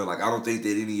 You know, like, I don't think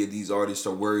that any of these artists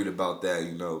are worried about that,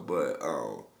 you know, but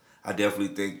I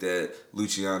definitely think that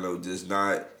Luciano does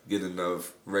not get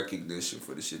enough recognition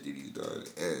for the shit that he's done.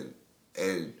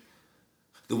 And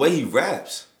the way he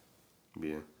raps.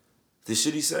 Yeah. The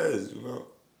shit he says, you know.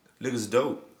 Nigga's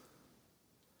dope.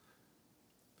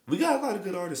 We got a lot of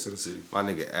good artists in the city. My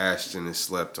nigga Ashton is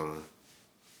slept on.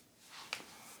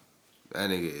 That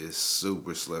nigga is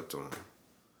super slept on.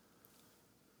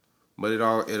 But it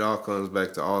all comes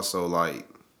back to also, like,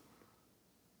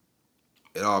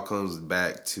 it all comes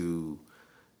back to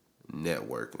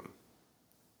networking.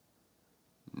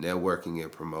 Networking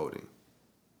and promoting.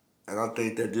 And I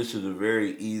think that this is a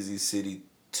very easy city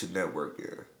to network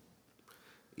in.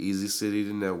 Easy city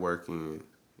to network in.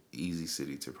 Easy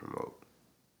city to promote.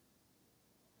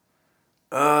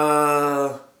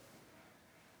 I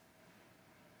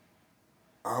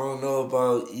don't know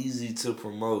about easy to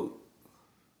promote.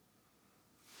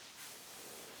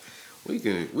 We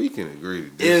can agree to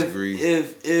disagree.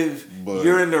 If but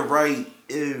you're in the right,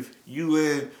 if you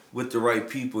in with the right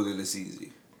people, then it's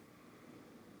easy.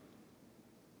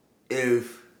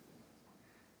 If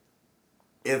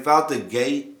out the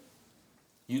gate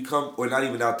you come, or not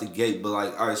even out the gate, but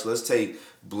like, all right, so let's take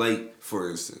Blake for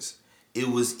instance. It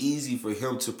was easy for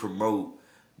him to promote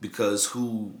because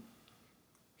who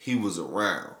he was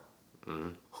around,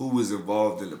 who was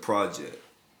involved in the project.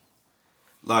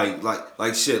 Like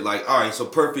shit. Like, all right, so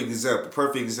perfect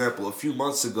example. A few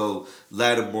months ago,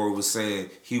 Lattimore was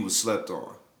saying he was slept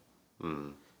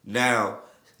on. Now,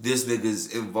 this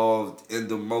nigga's involved in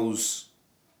the most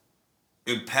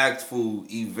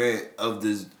impactful event of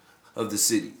the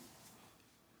city.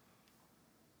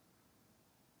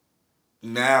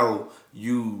 Now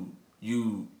you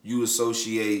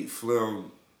associate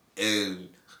Flim and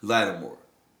Lattimore.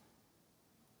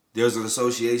 There's an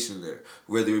association there.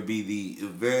 Whether it be the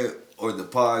event or the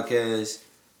podcast,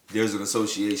 there's an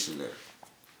association there.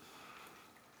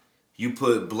 You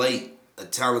put Blake, a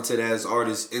talented ass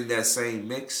artist, in that same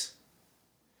mix,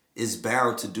 it's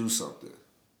bound to do something.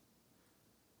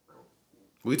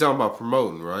 we talking about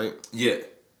promoting, right? Yeah.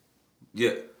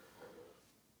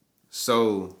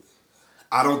 So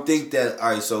I don't think that.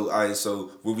 All right.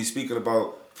 So when we speaking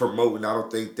about promoting, I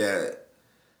don't think that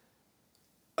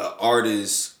an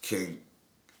artist can.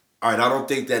 All right, I don't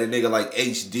think that a nigga like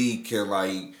HD can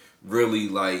like really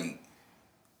like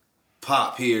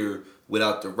pop here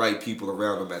without the right people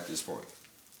around him at this point.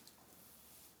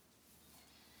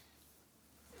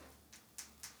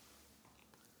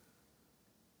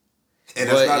 And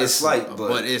that's not a slight,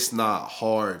 but it's not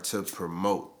hard to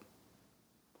promote.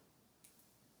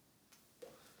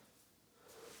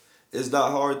 It's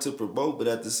not hard to promote, but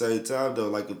at the same time though,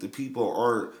 like, if the people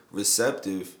aren't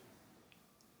receptive,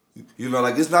 you know,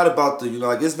 like, it's not about the, you know,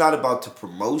 like, it's not about the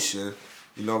promotion,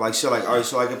 you know, like, shit, like, all right,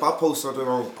 so like, if I post something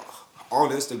on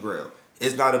Instagram,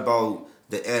 it's not about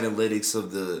the analytics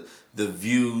of the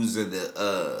views and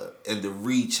the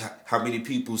reach, how many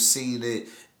people seen it.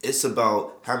 It's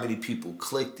about how many people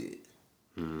clicked it.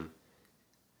 Mm-hmm.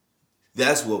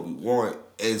 That's what we want.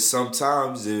 And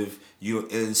sometimes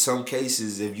in some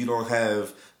cases, if you don't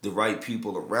have the right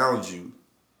people around you,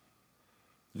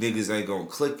 niggas ain't gonna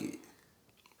click it.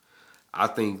 I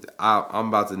think I'm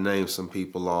about to name some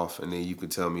people off, and then you can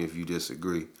tell me if you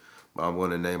disagree. But I'm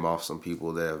going to name off some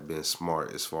people that have been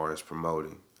smart as far as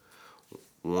promoting.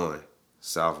 1,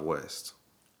 Southwest.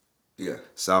 Yeah.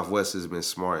 Southwest has been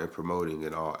smart in promoting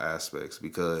in all aspects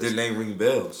because their name ring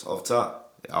bells off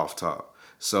top.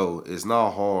 So it's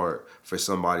not hard for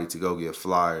somebody to go get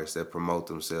flyers that promote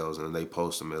themselves and they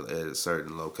post them at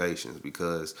certain locations,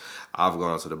 because I've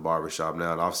gone to the barbershop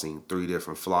now and I've seen 3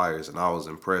 different flyers and I was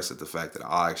impressed at the fact that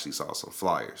I actually saw some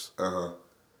flyers.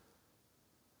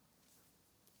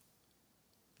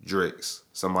 Drix,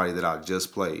 somebody that I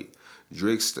just played.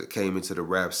 Drix came into the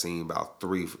rap scene about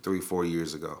 4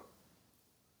 years ago.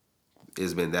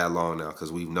 It's been that long now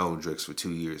because we've known Drix for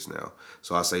 2 years now.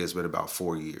 So I say it's been about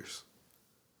 4 years.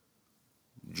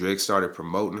 Drake started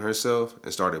promoting herself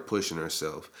and started pushing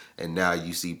herself, and now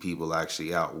you see people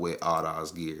actually out with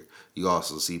Oddaz gear. You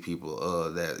also see people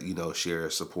that share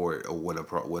support or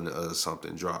when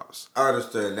something drops. I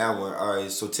understand that one. All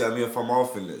right, so tell me if I'm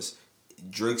off in this.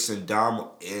 Drix and Dom,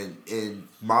 in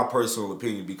my personal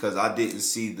opinion, because I didn't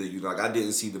see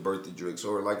the birth of Drix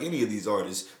or like any of these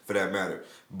artists for that matter,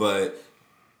 but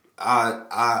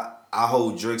I I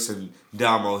hold Drix and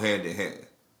Damo hand in hand.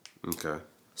 Okay.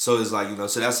 So it's like,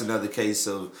 so that's another case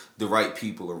of the right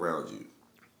people around you.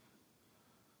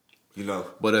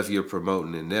 But if you're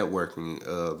promoting and networking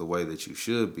the way that you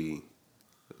should be,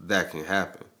 that can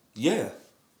happen. Yeah.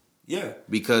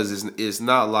 Because it's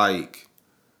not like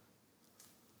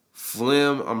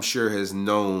Flim, I'm sure, has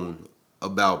known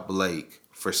about Blake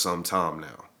for some time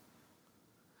now.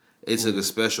 It took a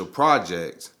special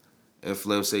project, and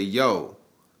Flim said, yo,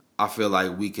 I feel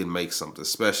like we can make something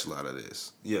special out of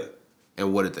this. Yeah.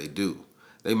 And what did they do?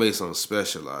 They made something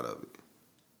special out of it.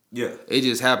 Yeah. It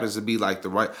just happens to be like the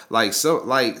right, so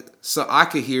I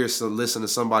could listen to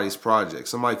somebody's project.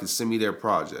 Somebody could send me their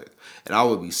project, and I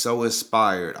would be so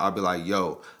inspired. I'd be like,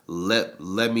 yo, let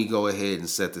me go ahead and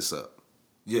set this up.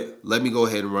 Yeah. Let me go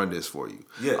ahead and run this for you.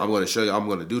 Yeah. I'm going to show you. I'm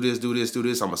going to do this. I'm going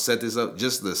to set this up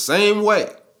just the same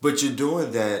way. But you're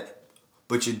doing that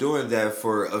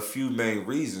for a few main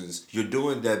reasons. You're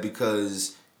doing that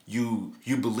because you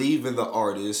believe in the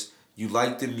artist, you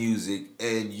like the music,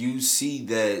 and you see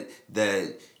that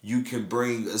you can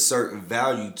bring a certain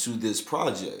value to this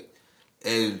project.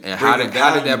 And how did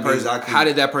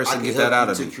that person get that out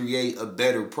of me? To create a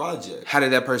better project. How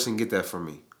did that person get that from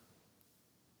me?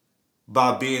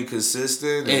 By being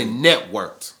consistent and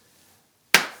networked.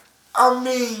 I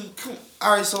mean,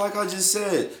 all right, so like I just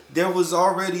said, there was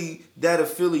already that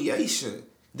affiliation.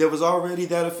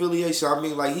 I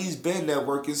mean, like, he's been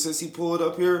networking since he pulled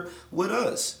up here with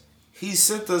us. He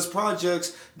sent us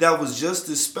projects that was just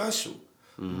as special.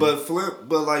 Mm-hmm. But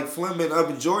Flim and Up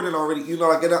and Jordan already,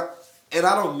 and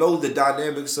I don't know the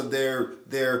dynamics of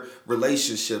their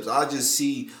relationships. I just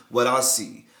see what I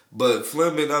see. But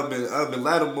Flim and Up and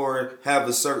Lattimore have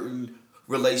a certain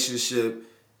relationship.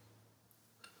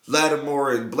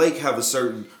 Lattimore and Blake have a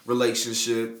certain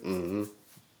relationship. Mm-hmm.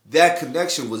 That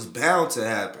connection was bound to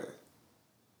happen.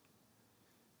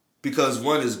 Because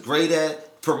one is great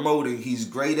at promoting, he's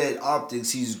great at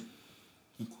optics, he's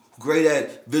great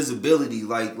at visibility.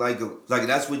 Like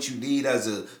that's what you need as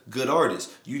a good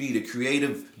artist. You need a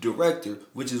creative director,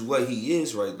 which is what he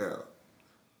is right now.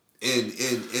 In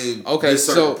this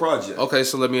certain project. Okay,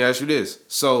 so let me ask you this.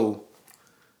 So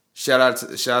shout out to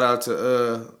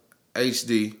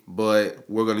HD, but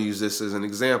we're gonna use this as an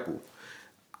example.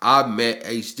 I met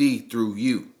HD through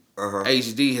you. Uh-huh.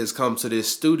 HD has come to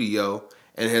this studio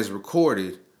and has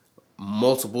recorded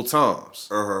multiple times.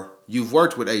 Uh-huh. You've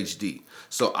worked with HD.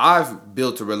 So I've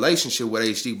built a relationship with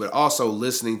HD, but also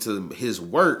listening to his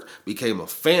work became a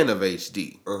fan of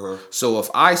HD. Uh-huh. So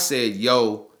if I said,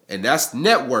 yo, and that's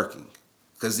networking,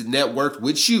 because it networked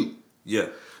with you. Yeah.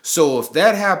 So if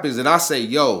that happens and I say,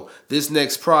 yo, this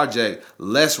next project,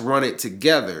 let's run it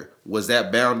together, was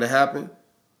that bound to happen?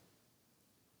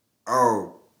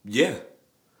 Oh, yeah.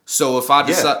 So if I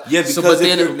decide... Yeah, because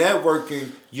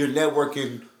if you're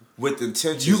networking with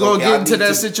intentions. You're going to get into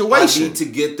that situation. I need to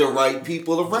get the right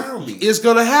people around me. It's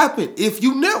going to happen if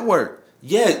you network.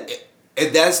 Yeah,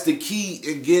 and that's the key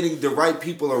in getting the right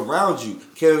people around you.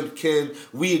 Can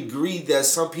we agree that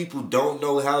some people don't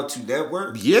know how to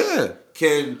network? Yeah.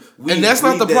 Can we? And that's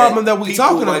not the problem that we're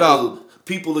talking about.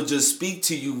 People will just speak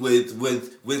to you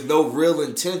with no real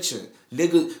intention,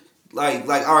 nigga.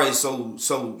 Like all right, so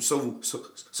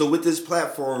with this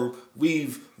platform,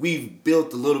 we've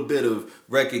built a little bit of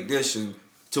recognition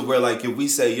to where, like, if we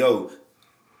say, yo,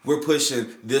 we're pushing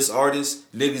this artist,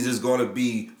 niggas is gonna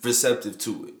be receptive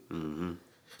to it. Mm-hmm.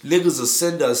 Niggas will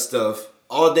send us stuff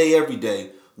all day, every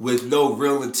day, with no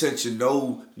real intention,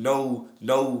 no real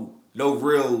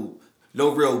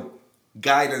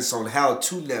guidance on how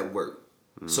to network.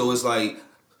 Mm-hmm. So it's like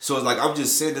I'm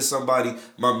just sending somebody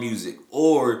my music,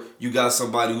 or you got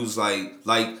somebody who's like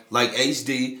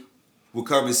HD will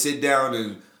come and sit down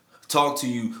and talk to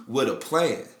you with a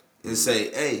plan and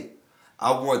say, hey,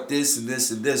 I want this and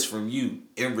this and this from you.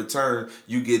 In return,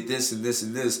 you get this and this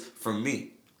and this from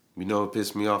me. You know what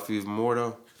pissed me off even more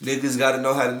though? Niggas got to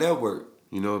know how to network.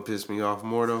 You know what pissed me off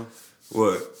more though?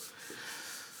 What?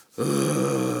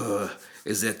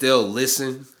 Is that they'll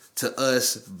listen to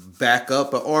us back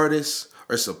up an artist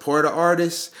or support an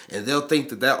artist, and they'll think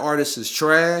that artist is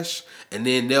trash, and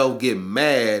then they'll get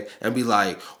mad and be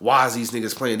like, why is these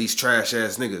niggas playing these trash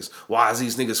ass niggas? Why is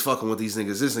these niggas fucking with these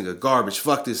niggas? This nigga garbage,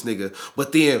 fuck this nigga.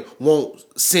 But then won't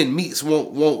send meets,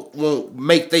 won't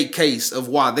make they case of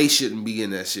why they shouldn't be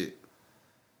in that shit.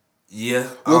 Yeah.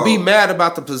 Will be mad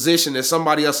about the position that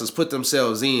somebody else has put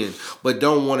themselves in, but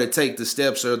don't want to take the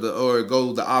steps or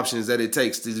go the options that it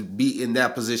takes to be in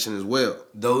that position as well.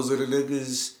 Those are the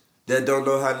niggas that don't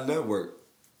know how to network.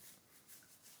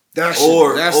 That's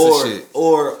the shit.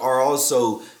 Or are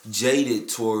also jaded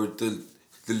toward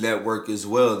the network as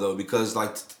well though, because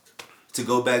like to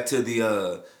go back to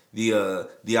the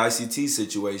ICT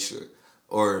situation,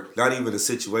 or not even a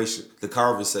situation, the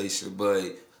conversation,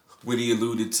 but when he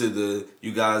alluded to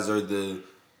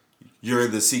you're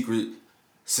in the secret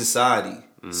society.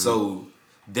 Mm-hmm. So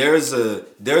there's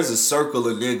a circle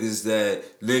of niggas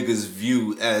that niggas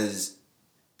view as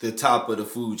the top of the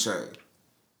food chain.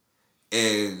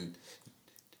 And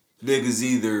niggas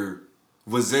either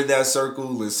was in that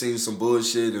circle and seen some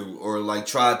bullshit, or like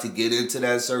tried to get into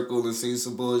that circle and seen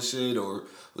some bullshit, or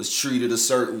was treated a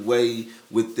certain way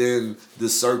within the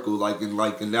circle,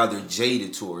 and now they're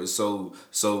jaded to it. So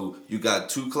you got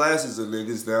two classes of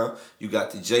niggas now. You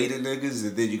got the jaded niggas,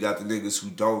 and then you got the niggas who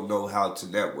don't know how to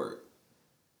network.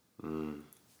 And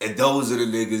those are the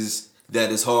niggas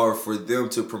that is hard for them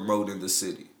to promote in the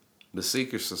city. The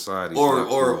secret society,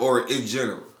 or in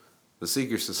general. The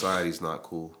secret society's not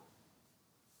cool.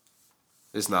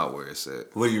 It's not where it's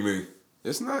at. What do you mean?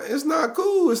 It's not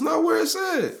cool. It's not where it's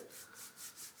at.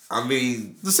 I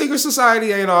mean, the secret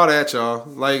society ain't all that, y'all.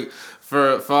 Like,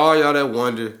 for all y'all that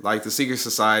wonder, like, the secret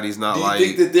society's not like... Do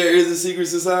you think that there is a secret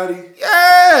society?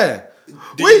 Yeah!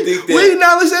 We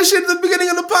acknowledged that shit at the beginning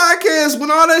of the podcast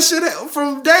when all that shit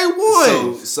from day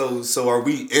one. So are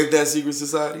we in that secret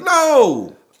society?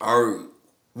 No! Or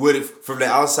would it, from the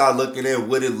outside looking in,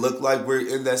 would it look like we're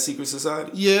in that secret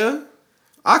society? Yeah.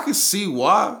 I can see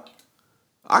why.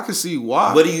 What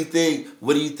do you think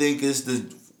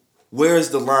is where's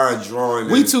the line drawn?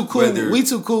 We too cool. We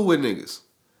too cool with niggas.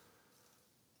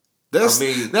 That's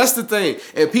the thing.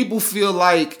 And people feel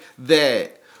like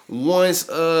that once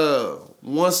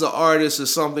an artist or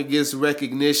something gets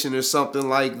recognition or something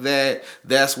like that,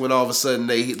 that's when all of a sudden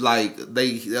they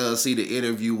see the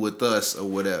interview with us or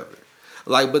whatever.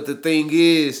 Like, but the thing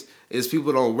is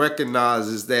people don't recognize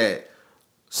is that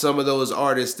some of those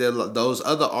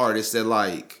other artists that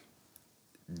like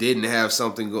didn't have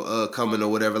something coming or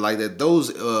whatever like that,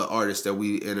 those artists that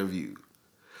we interviewed.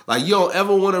 Like, you don't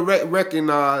ever want to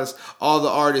recognize all the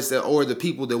artists or the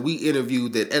people that we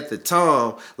interviewed that at the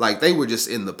time, like, they were just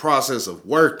in the process of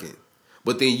working.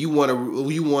 But then you want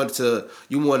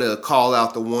to call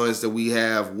out the ones that we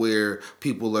have where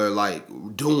people are like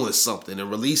doing something and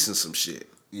releasing some shit.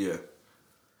 Yeah.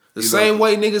 The same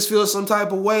way niggas feel some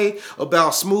type of way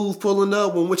about Smooth pulling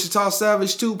up when Wichita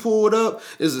Savage 2 pulled up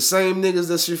is the same niggas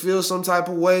that should feel some type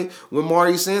of way when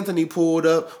Maurice Anthony pulled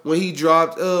up when he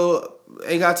dropped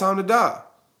Ain't Got Time to Die.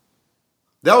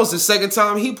 That was the second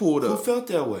time he pulled up. Who felt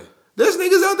that way? There's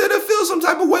niggas out there that feel some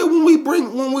type of way when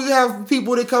we have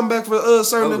people that come back for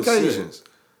certain occasions. Shit.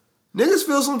 Niggas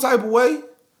feel some type of way.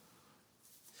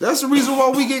 That's the reason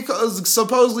why we get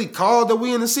supposedly called that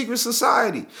we in a secret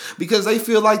society, because they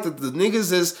feel like that the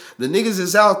niggas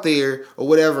is out there or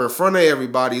whatever in front of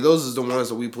everybody. Those are the ones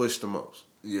that we push the most.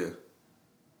 Yeah.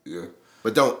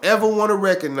 But don't ever want to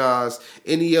recognize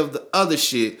any of the other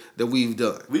shit that we've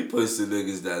done. We push the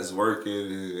niggas that's working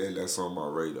and that's on my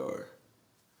radar.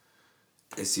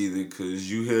 It's either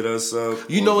because you hit us up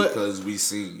or because we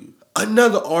seen you.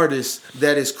 Another artist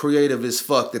that is creative as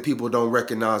fuck that people don't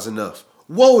recognize enough.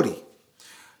 Wody.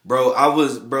 I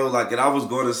was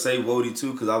going to say Wody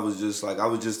too, because I was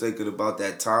just thinking about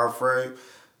that time frame.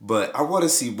 But I want to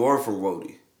see more from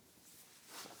Wody.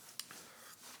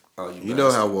 Oh, you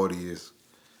know how Wody is.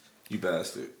 You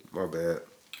bastard. My bad.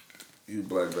 You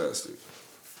black bastard.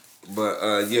 But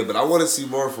but I want to see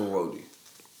more from Wody.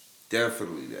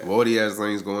 Definitely that. Wody has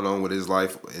things going on with his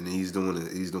life, and he's doing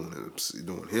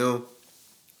him.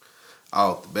 I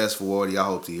hope the best for Wody. I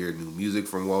hope to hear new music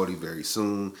from Wody very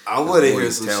soon. I want to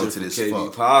hear some shit from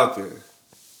KB Poppin'.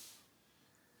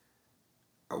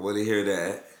 I want to hear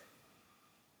that.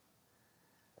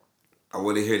 I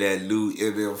want to hear that new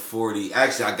MM40.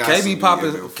 Actually, I got KB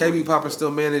Poppin'. KB Poppin'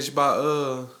 still managed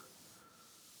by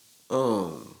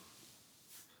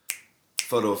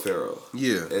Photo Pharaoh.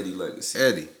 Yeah. Eddie Legacy.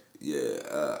 Eddie.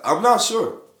 Yeah. I'm not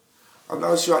sure. I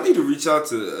need to reach out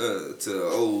to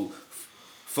old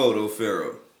Photo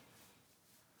Pharaoh.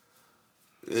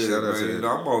 Yeah, shout out to man.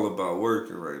 I'm all about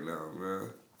working right now, man.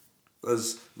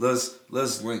 Let's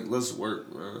link. Let's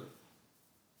work, man.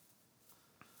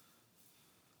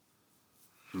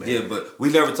 Yeah, but we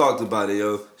never talked about it,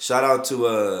 yo. Shout out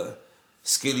to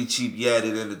Skinny Cheap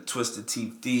Yadded and the Twisted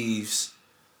Teeth Thieves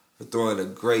for throwing a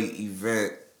great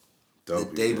event the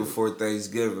day before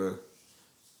Thanksgiving.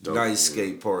 Nice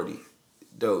skate party.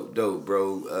 Dope,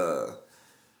 bro.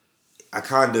 I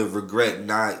kind of regret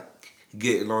not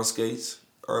getting on skates,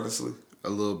 honestly. A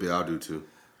little bit, I do too.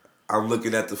 I'm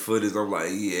looking at the footage, I'm like,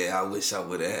 yeah, I wish I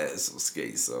would have had some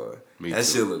skates on. Me that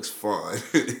too. shit looks fun.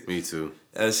 Me too.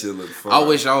 That shit look fun. I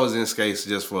wish I was in skates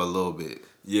just for a little bit.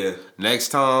 Yeah. Next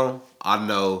time, I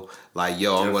know, like,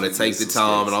 yo, I'm going to Definitely take the get some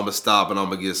time skates. and I'm going to stop and I'm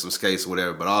going to get some skates or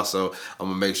whatever. But also, I'm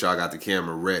going to make sure I got the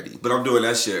camera ready. But I'm doing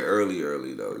that shit early though.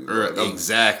 You know? Like,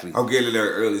 Exactly. I'm getting in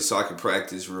there early so I can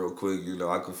practice real quick. You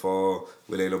know, I can fall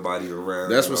when ain't nobody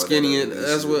around. That's you what know, Skinny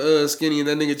and Skinny and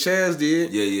that nigga Chaz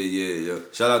did. Yeah.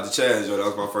 Shout out to Chaz, yo. That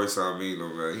was my first time meeting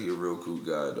him, man. He a real cool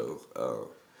guy though.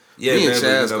 Yeah, Me man, and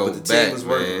Chaz but, go but the back, team was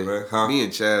working, man. Huh? Me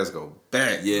and Chaz go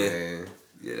back, Yeah. man.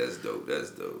 Yeah, that's dope,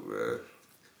 man.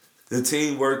 The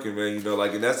team working, man, you know,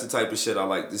 like, and that's the type of shit I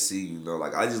like to see, you know,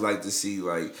 like, I just like to see,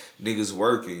 like, niggas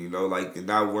working, you know, like, and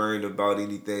not worrying about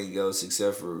anything else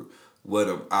except for what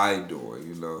am I doing,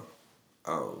 you know.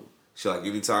 So, like,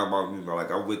 anytime I'm, you know,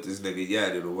 like, I'm with this nigga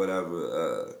Yadded or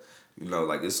whatever, you know,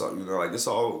 like, it's all, you know, like, it's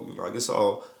all, you know, like, it's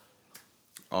all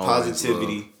Always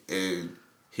positivity love. and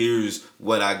here's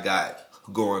what I got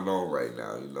going on right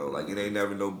now, you know, like, it ain't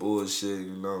never no bullshit,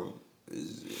 you know,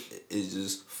 it's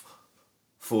just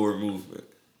forward movement.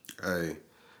 Hey,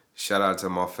 shout out to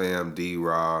my fam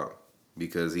D-Rob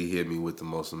because he hit me with the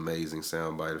most amazing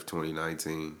soundbite of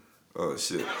 2019. Oh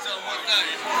shit. Never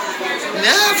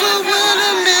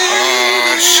wanna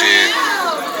Oh shit.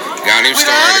 Got him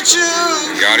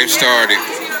started.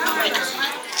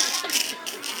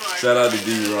 Shout out to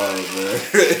D-Rob, man.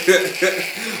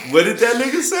 What did that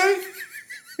nigga say?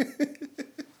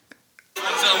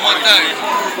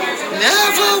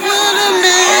 Never wanna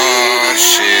Oh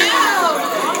shit.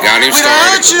 Got him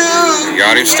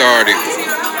started.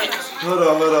 Hold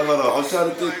on. I'm trying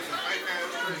to think.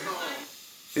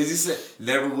 Is he said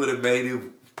never would have made it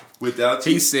without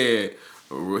you? He said,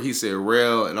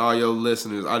 Rel and all your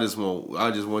listeners, I just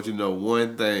want you to know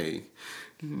one thing.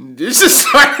 Just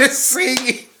started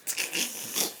singing.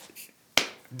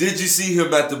 Did you see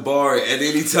him at the bar at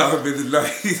any time in the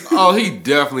night? Oh, he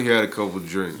definitely had a couple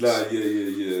drinks. Nah,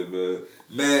 yeah, man.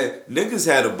 Man, niggas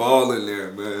had a ball in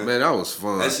there, man. Man, that was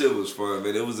fun. That shit was fun,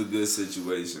 man. It was a good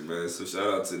situation, man. So shout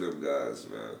out to them guys,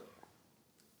 man.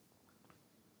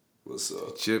 What's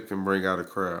up? Chip can bring out a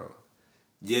crowd.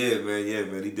 Yeah, man.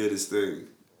 He did his thing.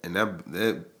 And that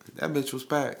bitch was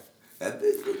packed. That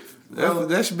bitch, That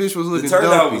bitch was looking the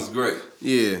turnout dumpy. was great.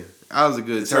 Yeah, that was a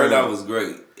good The turnout was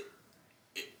great.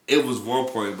 It was one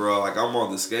point, bro. Like, I'm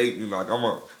on the skate, you know, like I'm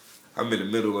in the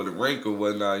middle of the rink or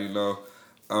whatnot, you know.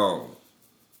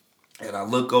 And I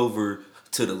look over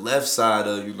to the left side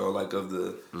of, you know, like of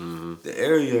the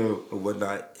area or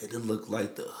whatnot, and it looked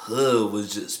like the hood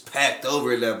was just packed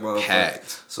over in that motherfucker.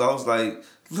 Packed. So I was like,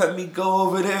 let me go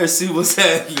over there and see what's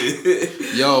happening.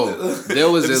 Yo, there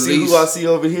was Let me at see least who I see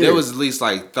over here. There was at least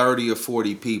like 30 or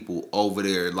 40 people over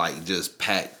there, like just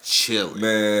packed, chilling.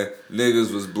 Man,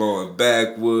 niggas was blowing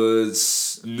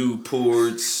backwoods,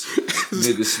 Newports.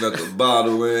 Niggas snuck a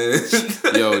bottle in.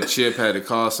 Yo, Chip had to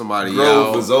call somebody Grove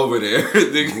out. was over there.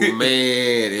 Nigga.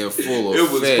 Man, in full It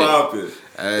effect. was popping.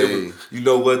 Hey. You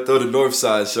know what though? The North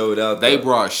Side showed out. They though.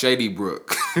 brought Shady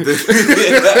Brook. The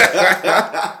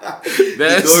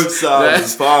North Side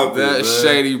was popping. That man.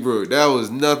 Shady Brook. That was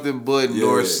nothing but Yeah.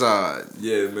 North Side.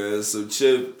 Yeah, man. So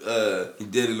Chip, he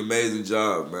did an amazing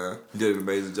job, man. He did an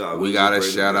amazing job. We It was got a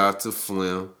great shout event. out to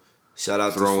Flim. Shout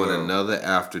out Throwing to Flim. another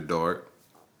After Dark.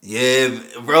 Yeah,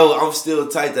 bro. I'm still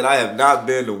tight that I have not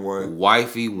been to one.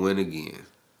 Wifey win again.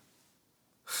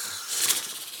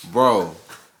 Bro,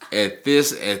 at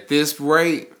this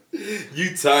rate,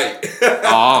 You tight.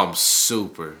 oh, I'm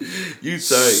super. You tight.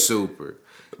 Super.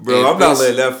 Bro, At I'm not this-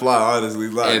 letting that fly, honestly.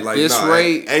 at Like, this nah,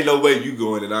 rate- ain't no way you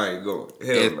going and I ain't going.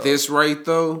 Hell At no. this rate,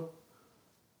 though,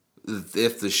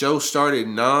 if the show started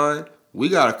 9, we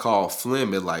gotta call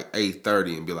Flim at like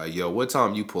 8:30 and be like, "Yo, what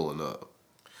time you pulling up?"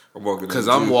 I'm walking Because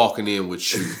in I'm with you. walking in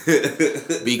with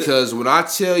you. Because when I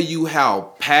tell you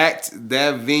how packed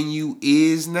that venue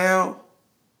is now,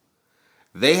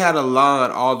 they had a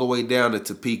line all the way down to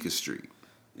Topeka Street.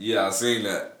 Yeah, I seen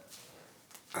that.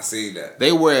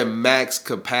 They were at max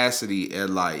capacity at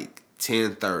like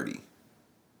 10:30.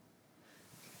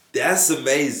 That's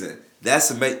amazing.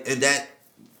 And that,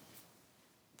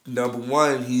 number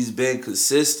one, he's been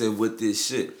consistent with this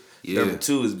shit. Yeah. Number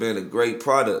two, it's been a great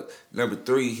product. Number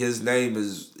three, his name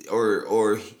is,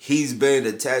 or he's been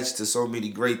attached to so many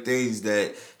great things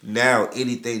that now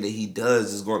anything that he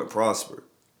does is going to prosper.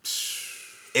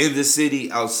 In the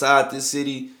city, outside the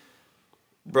city,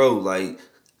 bro, like,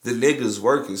 the nigga's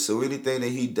working, so anything that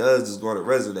he does is going to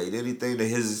resonate. Anything that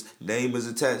his name is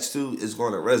attached to is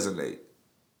going to resonate.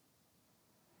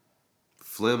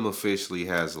 Flim officially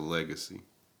has a legacy.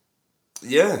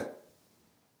 Yeah.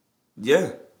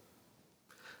 Yeah.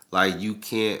 Like, you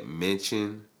can't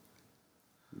mention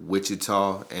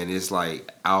Wichita and it's like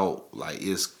out, like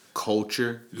it's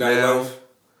culture now. Nightlife.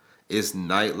 it's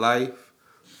nightlife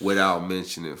without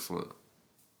mentioning Flim.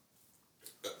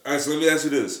 All right, so let me ask you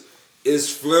this: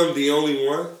 is Flim the only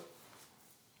one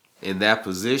In that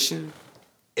position,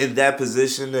 in that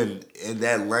position and in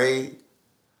that lane?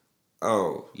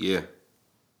 Oh, yeah.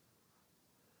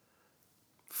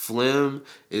 Flim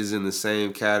is in the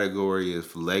same category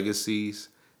of legacies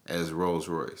as Rolls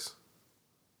Royce.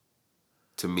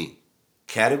 To me,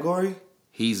 category?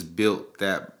 he's built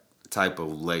that type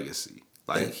of legacy.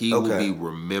 Like he will be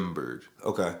remembered.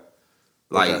 Okay.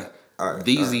 Like Okay. All right.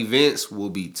 these all right. events will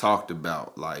be talked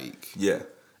about. Like, Yeah.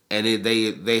 and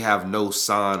they have no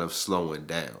sign of slowing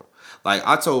down. Like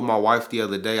I told my wife the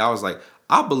other day, I was like,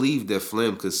 I believe that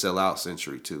Flim could sell out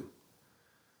Century 2.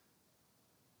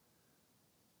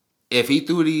 If he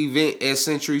threw the event at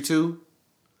Century 2,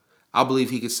 I believe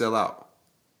he could sell out.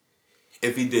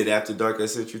 If he did After Dark at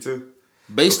Century 2?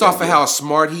 Based off of how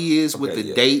smart he is with the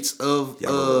yeah. dates of Yeah,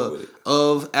 I'm gonna roll with it.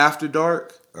 of After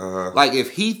Dark. Uh-huh. Like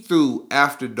if he threw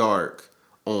After Dark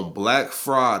on Black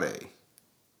Friday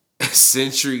at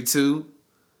Century 2,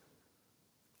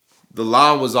 the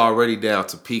line was already down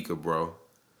to Pika, bro.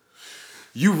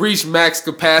 You reached max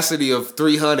capacity of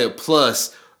 300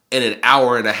 plus in an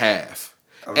hour and a half.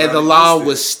 I'm And not the against line it.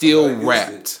 was still I'm not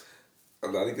against wrapped.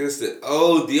 I'm not against it.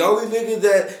 Oh, the only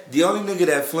nigga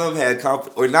that Flim had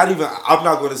or not even, I'm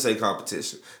not going to say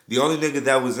competition. The only nigga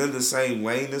that was in the same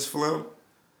lane as Flim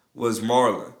was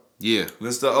Marlon. Yeah.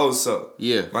 Mr. Oso.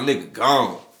 Yeah. My nigga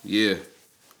gone. Yeah.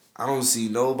 I don't see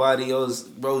nobody else,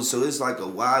 bro. So it's like a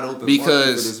wide open market for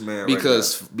this man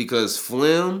because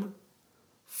Flim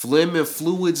and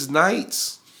Fluids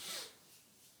nights,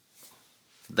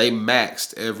 they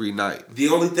maxed every night. The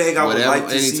only thing I would like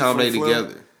to see anytime from they Flim,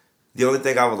 together. the only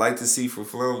thing I would like to see from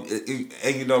Flim,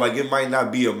 and you know, like it might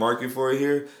not be a market for it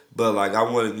here, but like I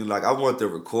want I want the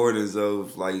recordings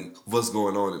of like what's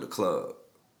going on in the club.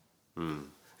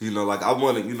 You know, like I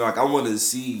want to, I want to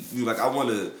see, I want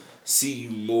to see you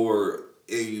more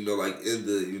in, like in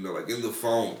the, in the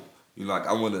phone.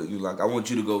 I want to, I want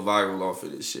you to go viral off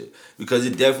of this shit because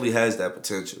it definitely has that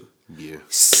potential. Yeah.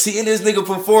 Seeing this nigga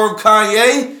perform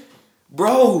Kanye,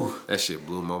 bro. That shit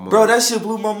blew my mind. Bro, that shit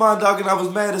blew my mind, dog, and I was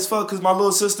mad as fuck because my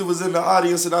little sister was in the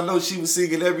audience and I know she was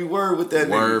singing every word with that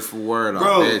nigga. Word for word,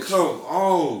 Bro, come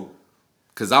on.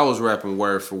 Cause I was rapping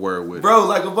word for word with Bro,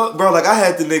 like I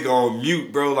had the nigga on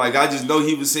mute, bro. Like I just know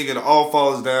he was singing All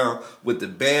Falls Down with the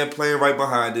band playing right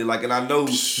behind it. Like, and I know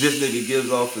this nigga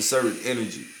gives off a certain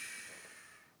energy.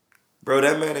 Bro,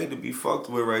 that man ain't to be fucked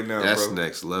with right now, That's bro.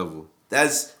 next level.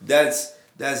 That's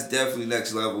definitely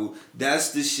next level.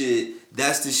 That's the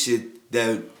shit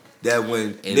that when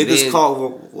And niggas then,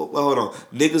 hold on.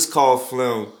 Niggas call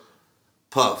Flim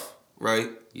Puff, right?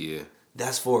 Yeah.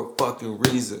 That's for a fucking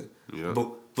reason. Yeah.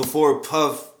 But before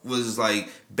Puff was like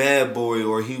Bad Boy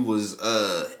or he was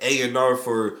A&R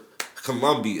for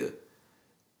Columbia,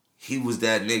 he was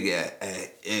that nigga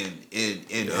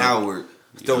in Howard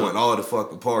throwing all the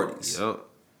fucking parties. Yep.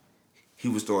 He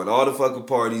was throwing all the fucking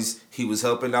parties. He was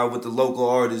helping out with the local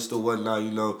artists or whatnot,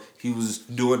 He was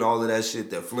doing all of that shit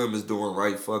that Flim is doing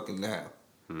right fucking now.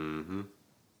 Mm-hmm.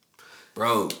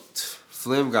 Bro.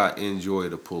 Flim got Enjoy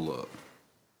to pull up.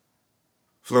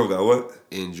 Flim got what?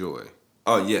 Enjoy.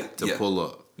 Oh, yeah. To pull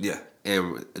up. Yeah.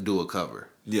 And do a cover.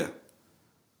 Yeah.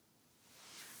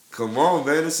 Come on,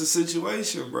 man. It's a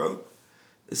situation, bro.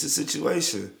 It's a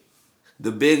situation.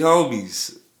 The big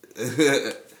homies.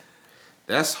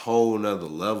 That's whole nother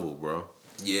level, bro.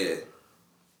 Yeah.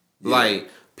 Like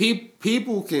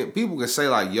people can say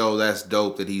like, yo, that's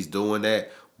dope that he's doing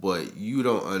that, but you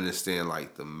don't understand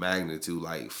like the magnitude.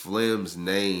 Like Flim's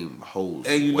name holds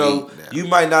And weight now. you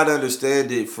might not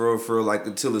understand it for like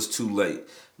until it's too late.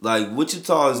 Like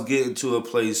Wichita is getting to a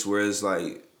place where it's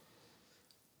like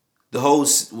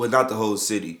not the whole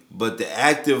city, but the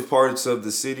active parts of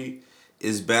the city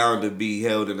is bound to be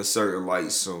held in a certain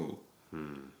light soon.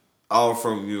 All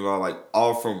from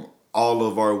all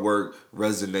of our work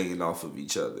resonating off of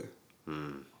each other.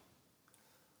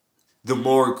 The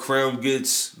more Creme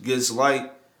gets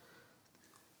light,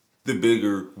 the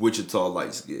bigger Wichita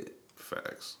lights get.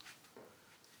 Facts.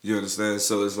 You understand?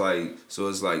 So it's like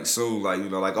soon,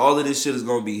 like all of this shit is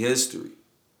gonna be history.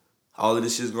 All of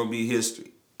this shit is gonna be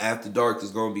history. After Dark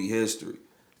is gonna be history.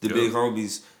 The big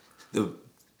homies,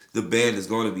 the band is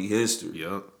gonna be history.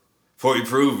 Yep. Fully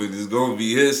Proven is gonna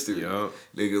be history. Yep.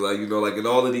 Nigga, and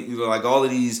all of the, all of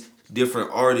these different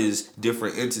artists,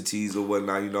 different entities or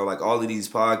whatnot, like all of these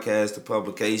podcasts, the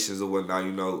publications or whatnot,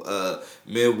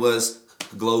 Midwest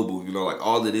Global, like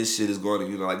all of this shit is going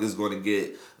to, it's going to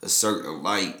get a certain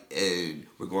light and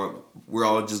we're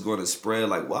all just going to spread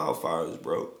like wildfires,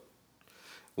 bro.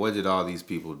 What did all these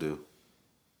people do?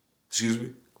 Excuse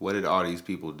me? What did all these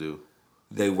people do?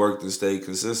 They worked and stayed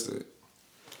consistent.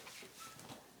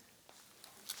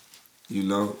 You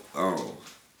know?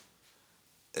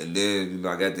 And then,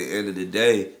 like at the end of the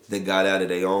day, they got out of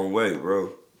their own way,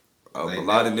 bro. A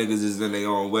lot of niggas is in their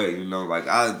own way, you know? Like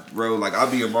I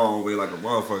be in my own way like a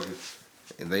motherfucker.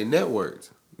 And they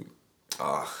networked.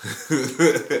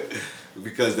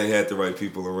 Because they had the right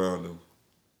people around them.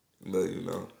 But, you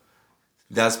know,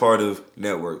 that's part of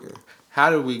networking. How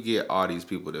did we get all these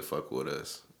people that fuck with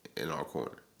us in our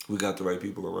corner? We got the right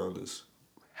people around us.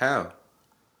 How?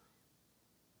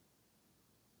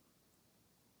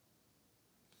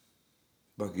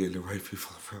 About getting the right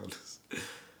people around us.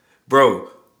 Bro.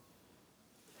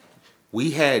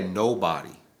 We had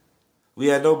nobody. We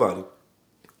had nobody.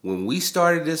 When we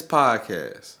started this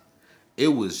podcast, it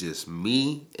was just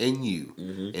me and you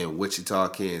in Wichita,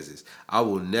 Kansas. I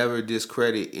will never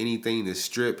discredit anything that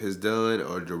Strip has done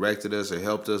or directed us or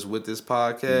helped us with this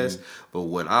podcast. But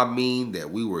when I mean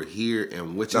that we were here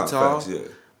in Wichita,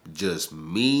 just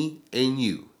me and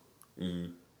you.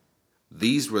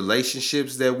 These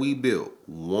relationships that we built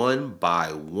one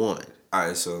by one. All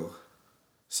right, so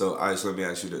let me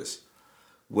ask you this.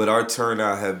 Would our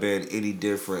turnout have been any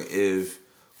different if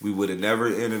we would have never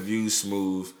interviewed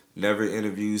Smooth, never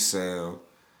interviewed Sam,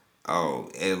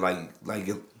 and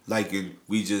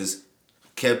we just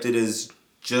kept it as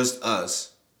just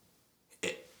us.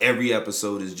 Every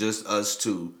episode is just us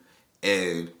two,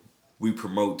 and we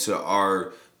promote to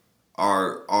our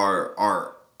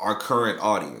current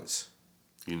audience.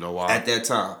 You know why? At that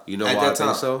time. You know why I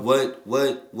think so? What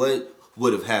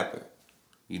would have happened?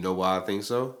 You know why I think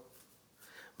so?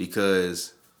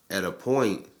 Because at a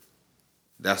point,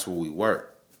 that's what we were.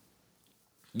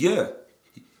 Yeah.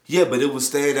 Yeah, but it was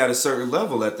staying at a certain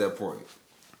level at that point.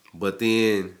 But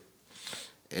then,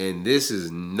 and this is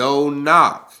no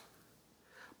knock,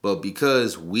 but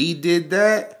because we did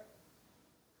that,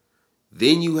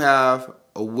 then you have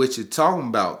a What You Talking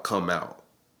About come out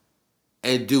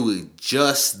and do it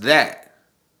just that.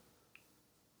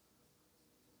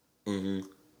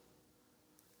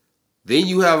 Then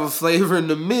you have a Flavor in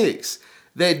the Mix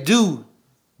that do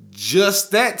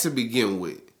just that to begin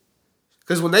with.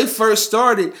 Because when they first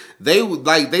started, they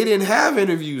didn't have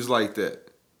interviews like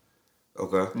that.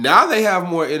 Okay. Now they have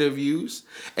more interviews,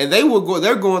 and they're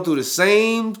going through the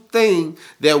same thing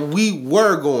that we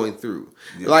were going through.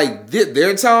 Yeah. Like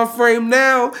their time frame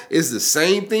now is the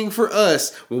same thing for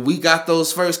us when we got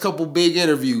those first couple big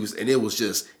interviews, and it was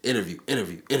just interview.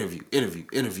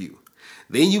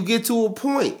 Then you get to a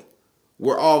point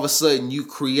where all of a sudden you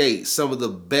create some of the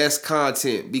best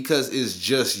content because it's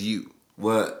just you.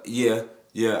 Well, yeah,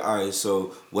 all right.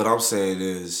 So what I'm saying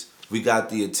is we got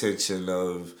the attention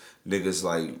of niggas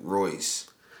like Royce.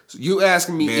 So you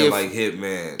asking me if like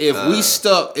Hitman.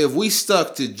 If we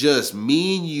stuck to just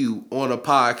me and you on a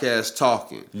podcast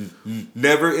talking.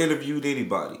 Never interviewed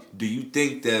anybody. Do you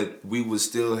think that we would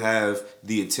still have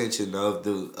the attention of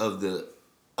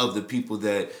the people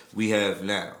that we have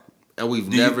now? And we've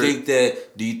do you think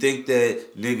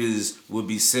that niggas would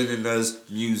be sending us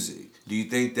music? Do you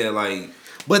think that like?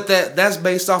 But that's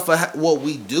based off of what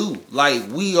we do. Like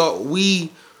we're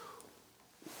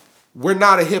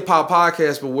not a hip hop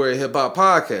podcast, but we're a hip hop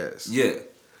podcast. Yeah.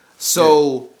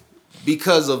 So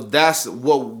because of that's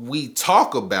what we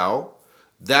talk about,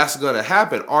 that's gonna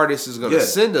happen. Artists is gonna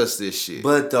send us this shit.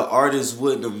 But the artists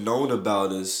wouldn't have known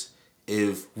about us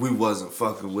if we wasn't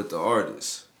fucking with the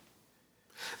artists.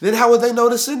 Then how would they know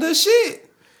to send us shit?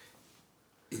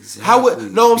 Exactly.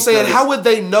 How would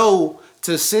they know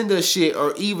to send us shit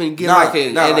or even get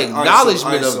an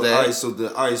acknowledgement of that? So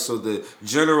the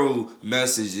general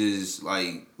message is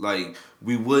like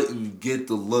we wouldn't get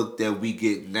the look that we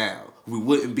get now. We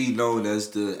wouldn't be known as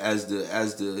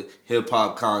the hip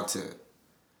hop content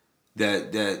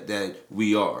that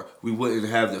we are. We wouldn't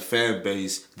have the fan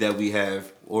base that we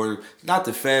have, or not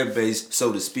the fan base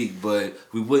so to speak, but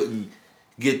we wouldn't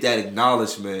get that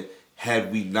acknowledgement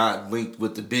had we not linked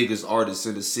with the biggest artists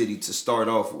in the city to start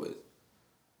off with.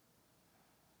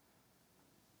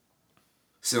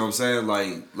 See what I'm saying?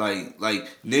 Like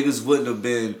niggas wouldn't have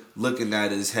been looking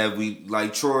at us had we,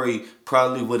 like Troy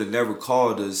probably would have never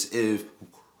called us if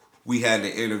we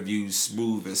hadn't interviewed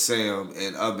Smooth and Sam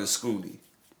and and Scooney.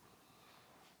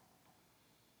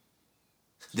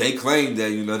 They claimed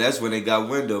that, that's when they got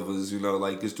wind of us,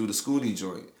 like it's through the Scooney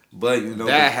joint. But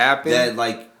that happened.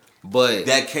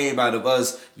 That came out of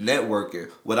us networking.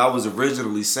 What I was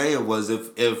originally saying was if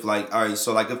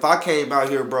I came out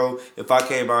here, bro,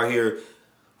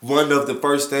 one of the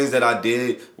first things that I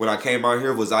did when I came out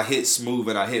here was I hit Smooth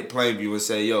and I hit Plainview and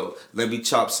say, yo, let me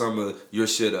chop some of your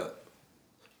shit up.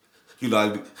 You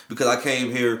know, because I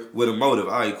came here with a motive.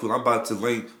 All right, cool. I'm about to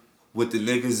link with the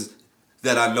niggas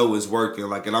that I know is working.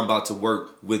 Like, and I'm about to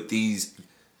work with these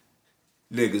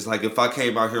niggas. Like, if I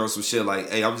came out here on some shit like,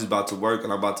 hey, I'm just about to work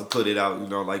and I'm about to put it out, you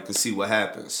know, like, to see what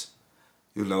happens.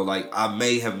 You know, like, I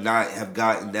may have not have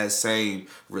gotten that same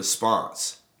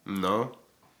response. No.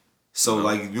 So,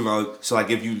 like, you know, so, like,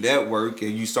 if you network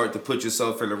and you start to put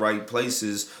yourself in the right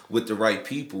places with the right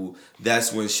people,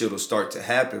 that's when shit will start to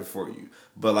happen for you.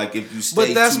 But, like, if you stay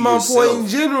But that's to my yourself, point in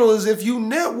general is if you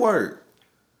network.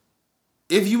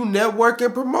 If you network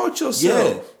and promote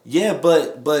yourself. Yeah,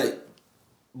 but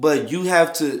you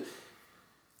have to.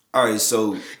 All right,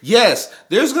 so yes,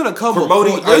 there's gonna come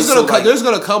Promoting- a point. There's alright, gonna so, like- there's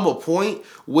gonna come a point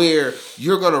where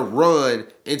you're gonna run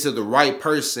into the right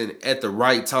person at the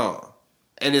right time,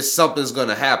 and it's something's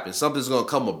gonna happen. Something's gonna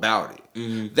come about it.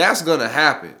 Mm-hmm. That's gonna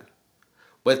happen,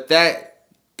 but that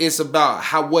it's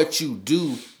about what you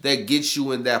do that gets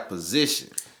you in that position.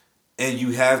 and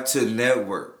you have to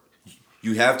network.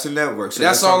 You have to network. So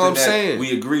That's all something I'm that saying.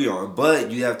 We agree on,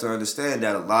 but you have to understand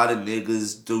that a lot of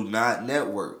niggas do not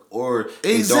network, or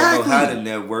they don't know how to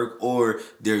network, or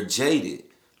they're jaded.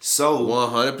 So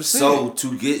 100%. So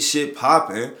to get shit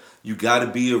popping, you got to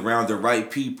be around the right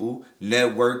people,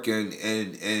 network,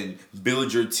 and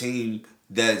build your team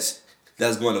that's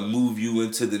going to move you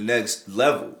into the next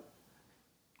level.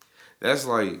 That's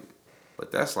like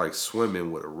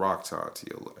swimming with a rock tied to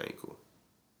your ankle.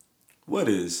 What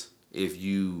is? If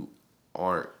you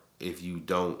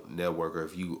don't network, or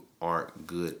if you aren't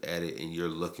good at it and you're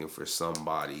looking for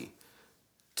somebody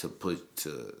to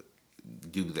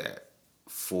do that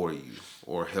for you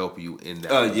or help you in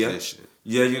that position.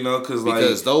 Yeah, you know,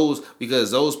 because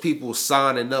those people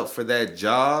signing up for that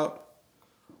job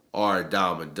are a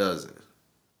dime a dozen.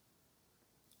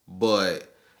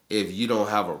 But if you don't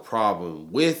have a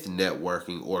problem with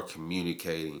networking or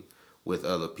communicating with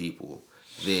other people,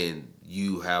 then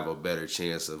you have a better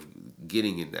chance of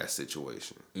getting in that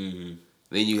situation. Mm-hmm.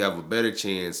 Then you have a better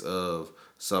chance of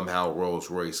somehow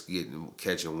Rolls Royce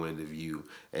catching wind of you,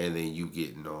 and then you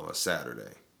getting on a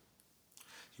Saturday.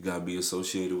 You gotta be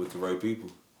associated with the right people.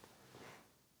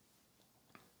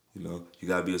 You know, you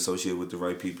gotta be associated with the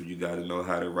right people. You gotta know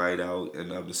how to write out and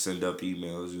to send up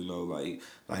emails. You know,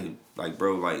 like,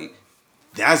 bro, like.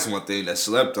 That's one thing that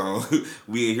slept on.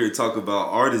 We ain't here talk about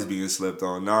artists being slept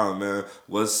on. Nah, man.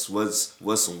 What's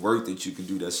some work that you can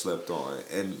do that slept on?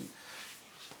 And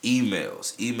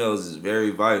emails. Emails is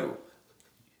very vital.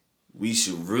 We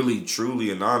should really, truly,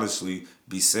 and honestly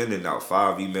be sending out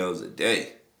 5 emails a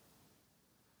day.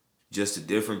 Just to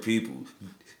different people,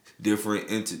 different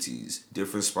entities,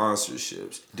 different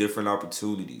sponsorships, different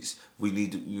opportunities. We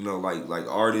need to, you know, like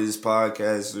artists,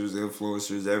 podcasters,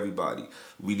 influencers, everybody.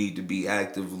 We need to be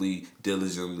actively,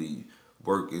 diligently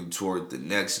working toward the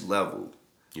next level.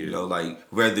 Yeah. You know, like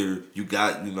whether you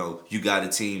got a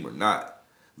team or not.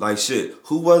 Like shit,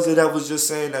 who was it that was just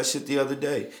saying that shit the other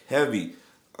day? Heavy.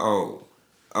 You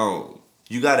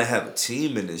gotta have a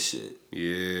team in this shit.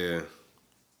 Yeah.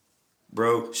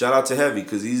 Bro, shout out to Heavy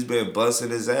because he's been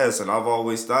busting his ass, and I've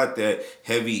always thought that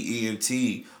Heavy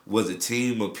ENT was a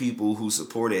team of people who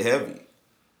supported Heavy.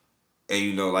 And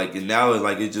you know, like, and now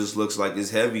it just looks like it's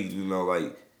Heavy, you know,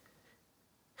 like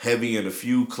Heavy and a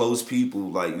few close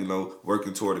people, like, you know,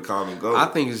 working toward a common goal. I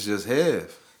think it's just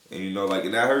Hev. And you know, like,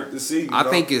 and that hurt to see. I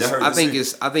think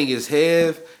it's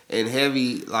Hev and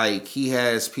Heavy. Like he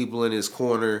has people in his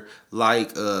corner,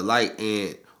 like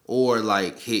Ant or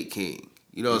like Hit King.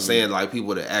 You know what I'm saying? Like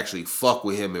people that actually fuck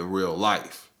with him in real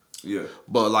life. Yeah.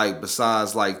 But like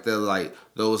besides like the like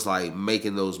those like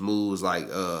making those moves like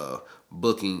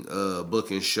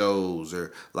booking shows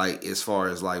or like as far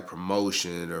as like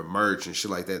promotion or merch and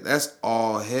shit like that, that's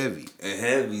all Heavy. And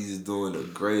Heavy's doing a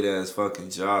great ass fucking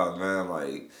job, man.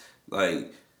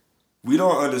 Like we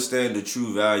don't understand the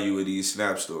true value of these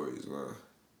Snap stories, man.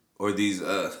 Or these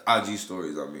IG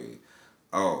stories, I mean.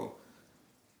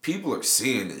 People are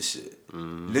seeing this shit.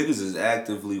 Mm-hmm. Niggas is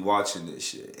actively watching this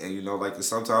shit. And, you know, like,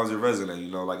 sometimes it resonates. You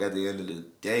know, like, at the end of the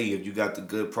day, if you got the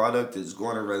good product, it's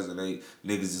going to resonate.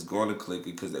 Niggas is going to click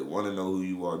it because they want to know who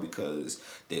you are because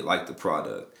they like the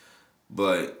product.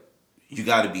 But you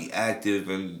got to be active,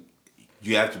 and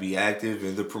you have to be active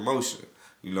in the promotion.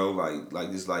 You know, like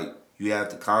it's like you have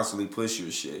to constantly push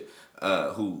your shit.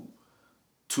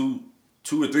 Two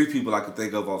or three people I can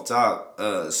think of off top,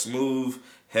 Smooth,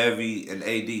 Heavy, and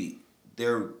AD,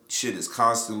 their shit is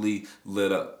constantly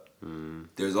lit up. Mm.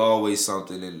 There's always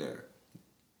something in there.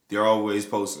 They're always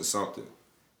posting something.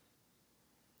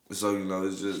 So, you know,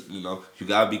 it's just, you know, you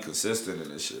gotta be consistent in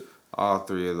this shit. All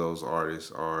three of those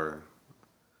artists are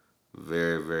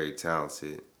very, very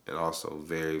talented and also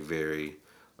very, very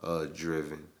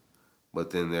driven.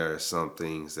 But then there are some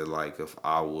things that, like, if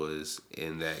I was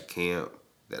in that camp,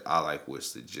 that I, like, would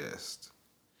suggest.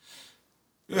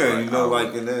 Yeah, Like, you know,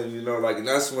 like, and then, you know, like, and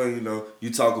that's when, you know,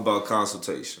 you talk about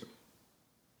consultation.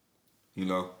 You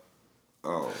know?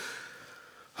 Oh,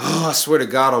 I swear to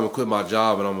God, I'm going to quit my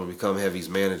job and I'm going to become Heavy's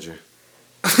manager.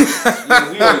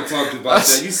 Yeah, we already talked about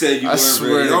that. You said you weren't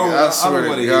ready. I don't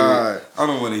want to hear it. I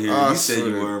don't want to hear it. You said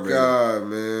you weren't ready. God,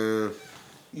 man.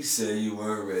 You said you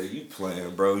weren't ready. You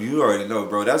playing, bro. You already know,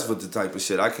 bro. That's what the type of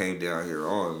shit I came down here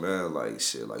on, man. Like,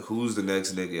 shit. Like, who's the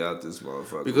next nigga out this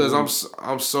motherfucker? Because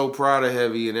I'm so proud of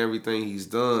Heavy and everything he's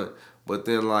done. But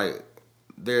then, like,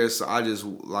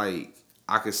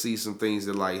 I could see some things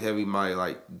that, like, Heavy might,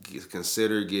 like,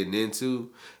 consider getting into.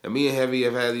 And me and Heavy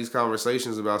have had these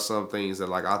conversations about some things that,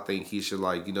 like, I think he should,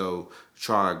 like, you know,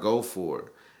 try and go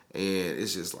for. And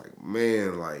it's just like,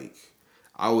 man, like,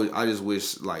 I just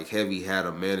wish, like, Heavy had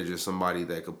a manager, somebody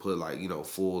that could put, like, you know,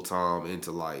 full time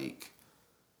into, like,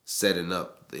 setting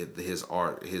up his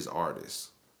artists.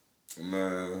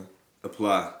 Man,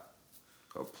 apply.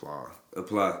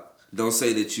 Don't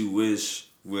say that you wish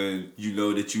when you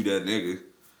know that you that nigga.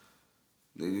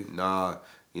 Nah,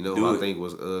 you know who I think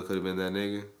was could have been that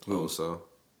nigga? Who?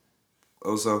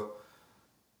 Oso.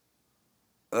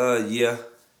 Yeah.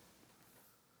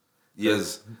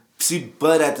 Yes. See,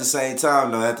 but at the same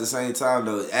time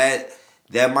though,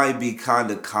 that might be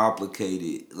kind of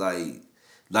complicated. Like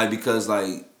because,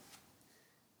 like,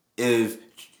 if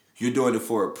you're doing it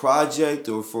for a project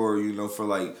or for, you know, for,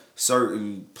 like,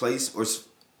 certain place or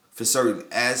for certain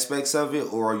aspects of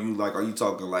it, or are you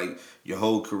talking, like, your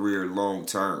whole career long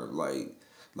term, like,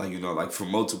 you know, like, for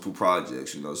multiple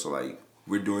projects, you know, so, like,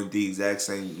 we're doing the exact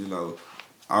same, you know,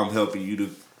 I'm helping you to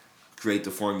create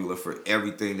the formula for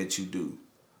everything that you do,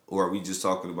 or are we just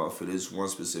talking about for this one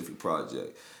specific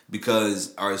project?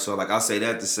 Because, all right, so, like, I say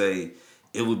that to say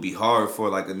it would be hard for,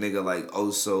 like, a nigga like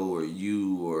Oso or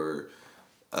you or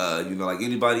you know, like,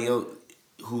 anybody else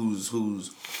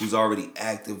who's already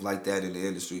active like that in the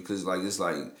industry, because, like, it's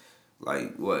like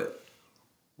what,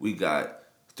 we got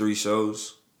 3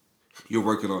 shows, you're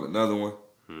working on another one.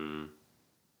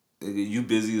 Nigga, you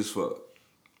busy as fuck.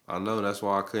 I know, that's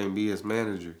why I couldn't be his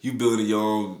manager. You building your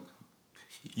own.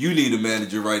 You need a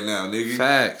manager right now, nigga.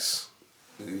 Facts.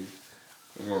 Nigga.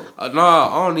 Come on. No,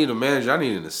 I don't need a manager. I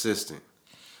need an assistant.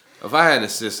 If I had an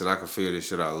assistant, I could figure this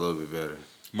shit out a little bit better.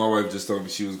 My wife just told me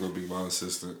she was gonna be my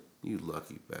assistant. You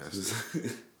lucky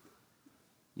bastard.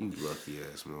 You lucky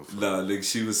ass motherfucker. Nah, nigga,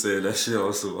 she was saying that shit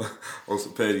on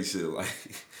some petty shit.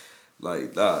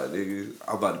 Like, nah, nigga,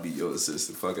 I'm about to be your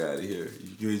assistant. Fuck out of here.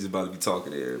 You ain't just about to be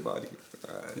talking to everybody.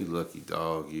 Right. You lucky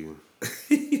dog, you.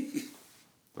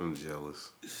 I'm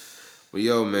jealous. But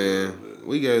yo, man,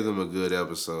 we gave them a good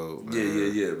episode.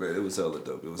 Man. Yeah, man. It was hella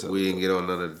dope. We didn't get on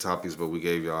none of the topics, but we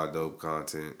gave y'all dope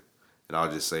content. And I'll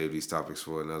just save these topics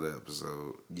for another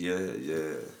episode.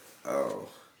 Yeah. Oh,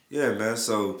 yeah, man.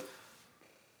 So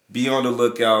be on the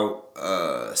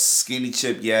lookout. Skinny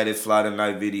Chip Yadded Fly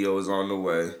Tonight video is on the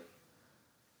way.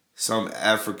 Some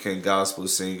African gospel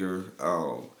singer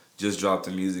just dropped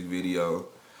a music video.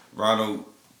 Ronald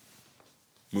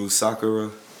Musakura.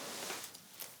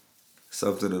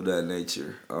 Something of that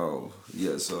nature.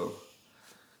 Yeah, so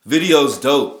video's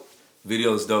dope.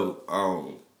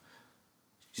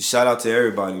 Shout out to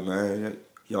everybody, man.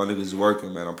 Y'all niggas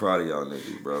working, man. I'm proud of y'all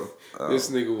niggas, bro. This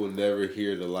nigga will never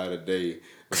hear the light of day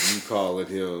of you calling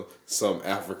him some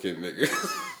African nigga.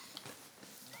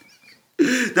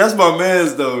 That's my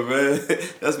man's though, man.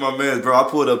 That's my man's, bro. I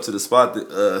pulled up to the spot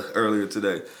earlier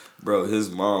today. Bro, his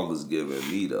mom was giving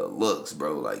me the looks,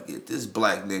 bro. Like, get this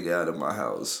black nigga out of my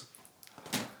house.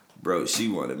 Bro, she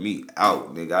wanted me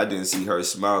out, nigga. I didn't see her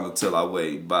smile until I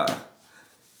waved by.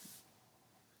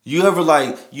 You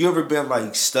ever been,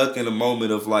 like, stuck in a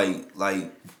moment of, like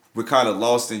we're kind of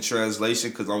lost in translation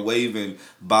because I'm waving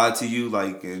bye to you,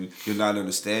 like, and you're not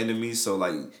understanding me. So,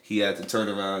 like, he had to turn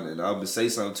around and I'm going to say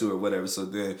something to her or whatever. So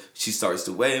then she starts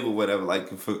to wave or whatever. Like,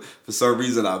 for some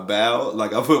reason, I bowed.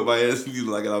 Like, I put my hands in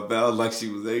like, and I bowed like she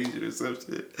was Asian or some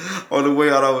shit. On the way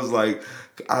out, I was like,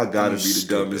 I got to be the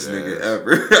dumbest nigga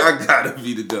ever. I got to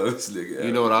be the dumbest nigga ever.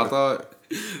 You know what I thought?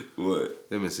 What?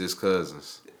 Them is his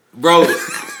cousins. Bro...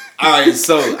 All right,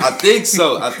 so I think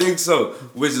so,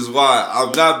 which is why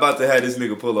I'm not about to have this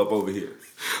nigga pull up over here.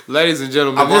 Ladies and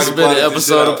gentlemen, this has been an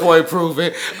episode of Point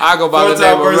Proven. I go by the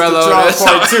name of Rello.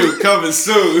 Part 2 coming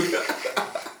soon.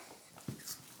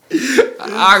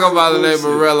 I go by the name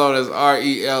Morello. That's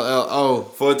RELLO.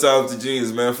 4 times the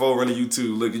genius, man. 4 running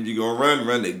YouTube. Look, if you gonna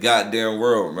run the goddamn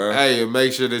world, man. Hey, and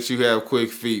make sure that you have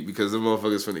quick feet because them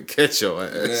motherfuckers finna catch your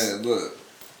ass. Man, look.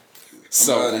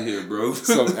 So out of here, bro.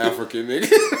 Some African nigga.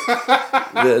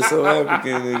 Yeah, some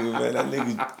African nigga, man. That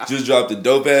nigga just dropped a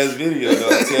dope ass video, though.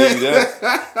 I tell you that.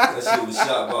 That shit was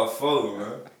shot by 4,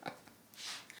 man.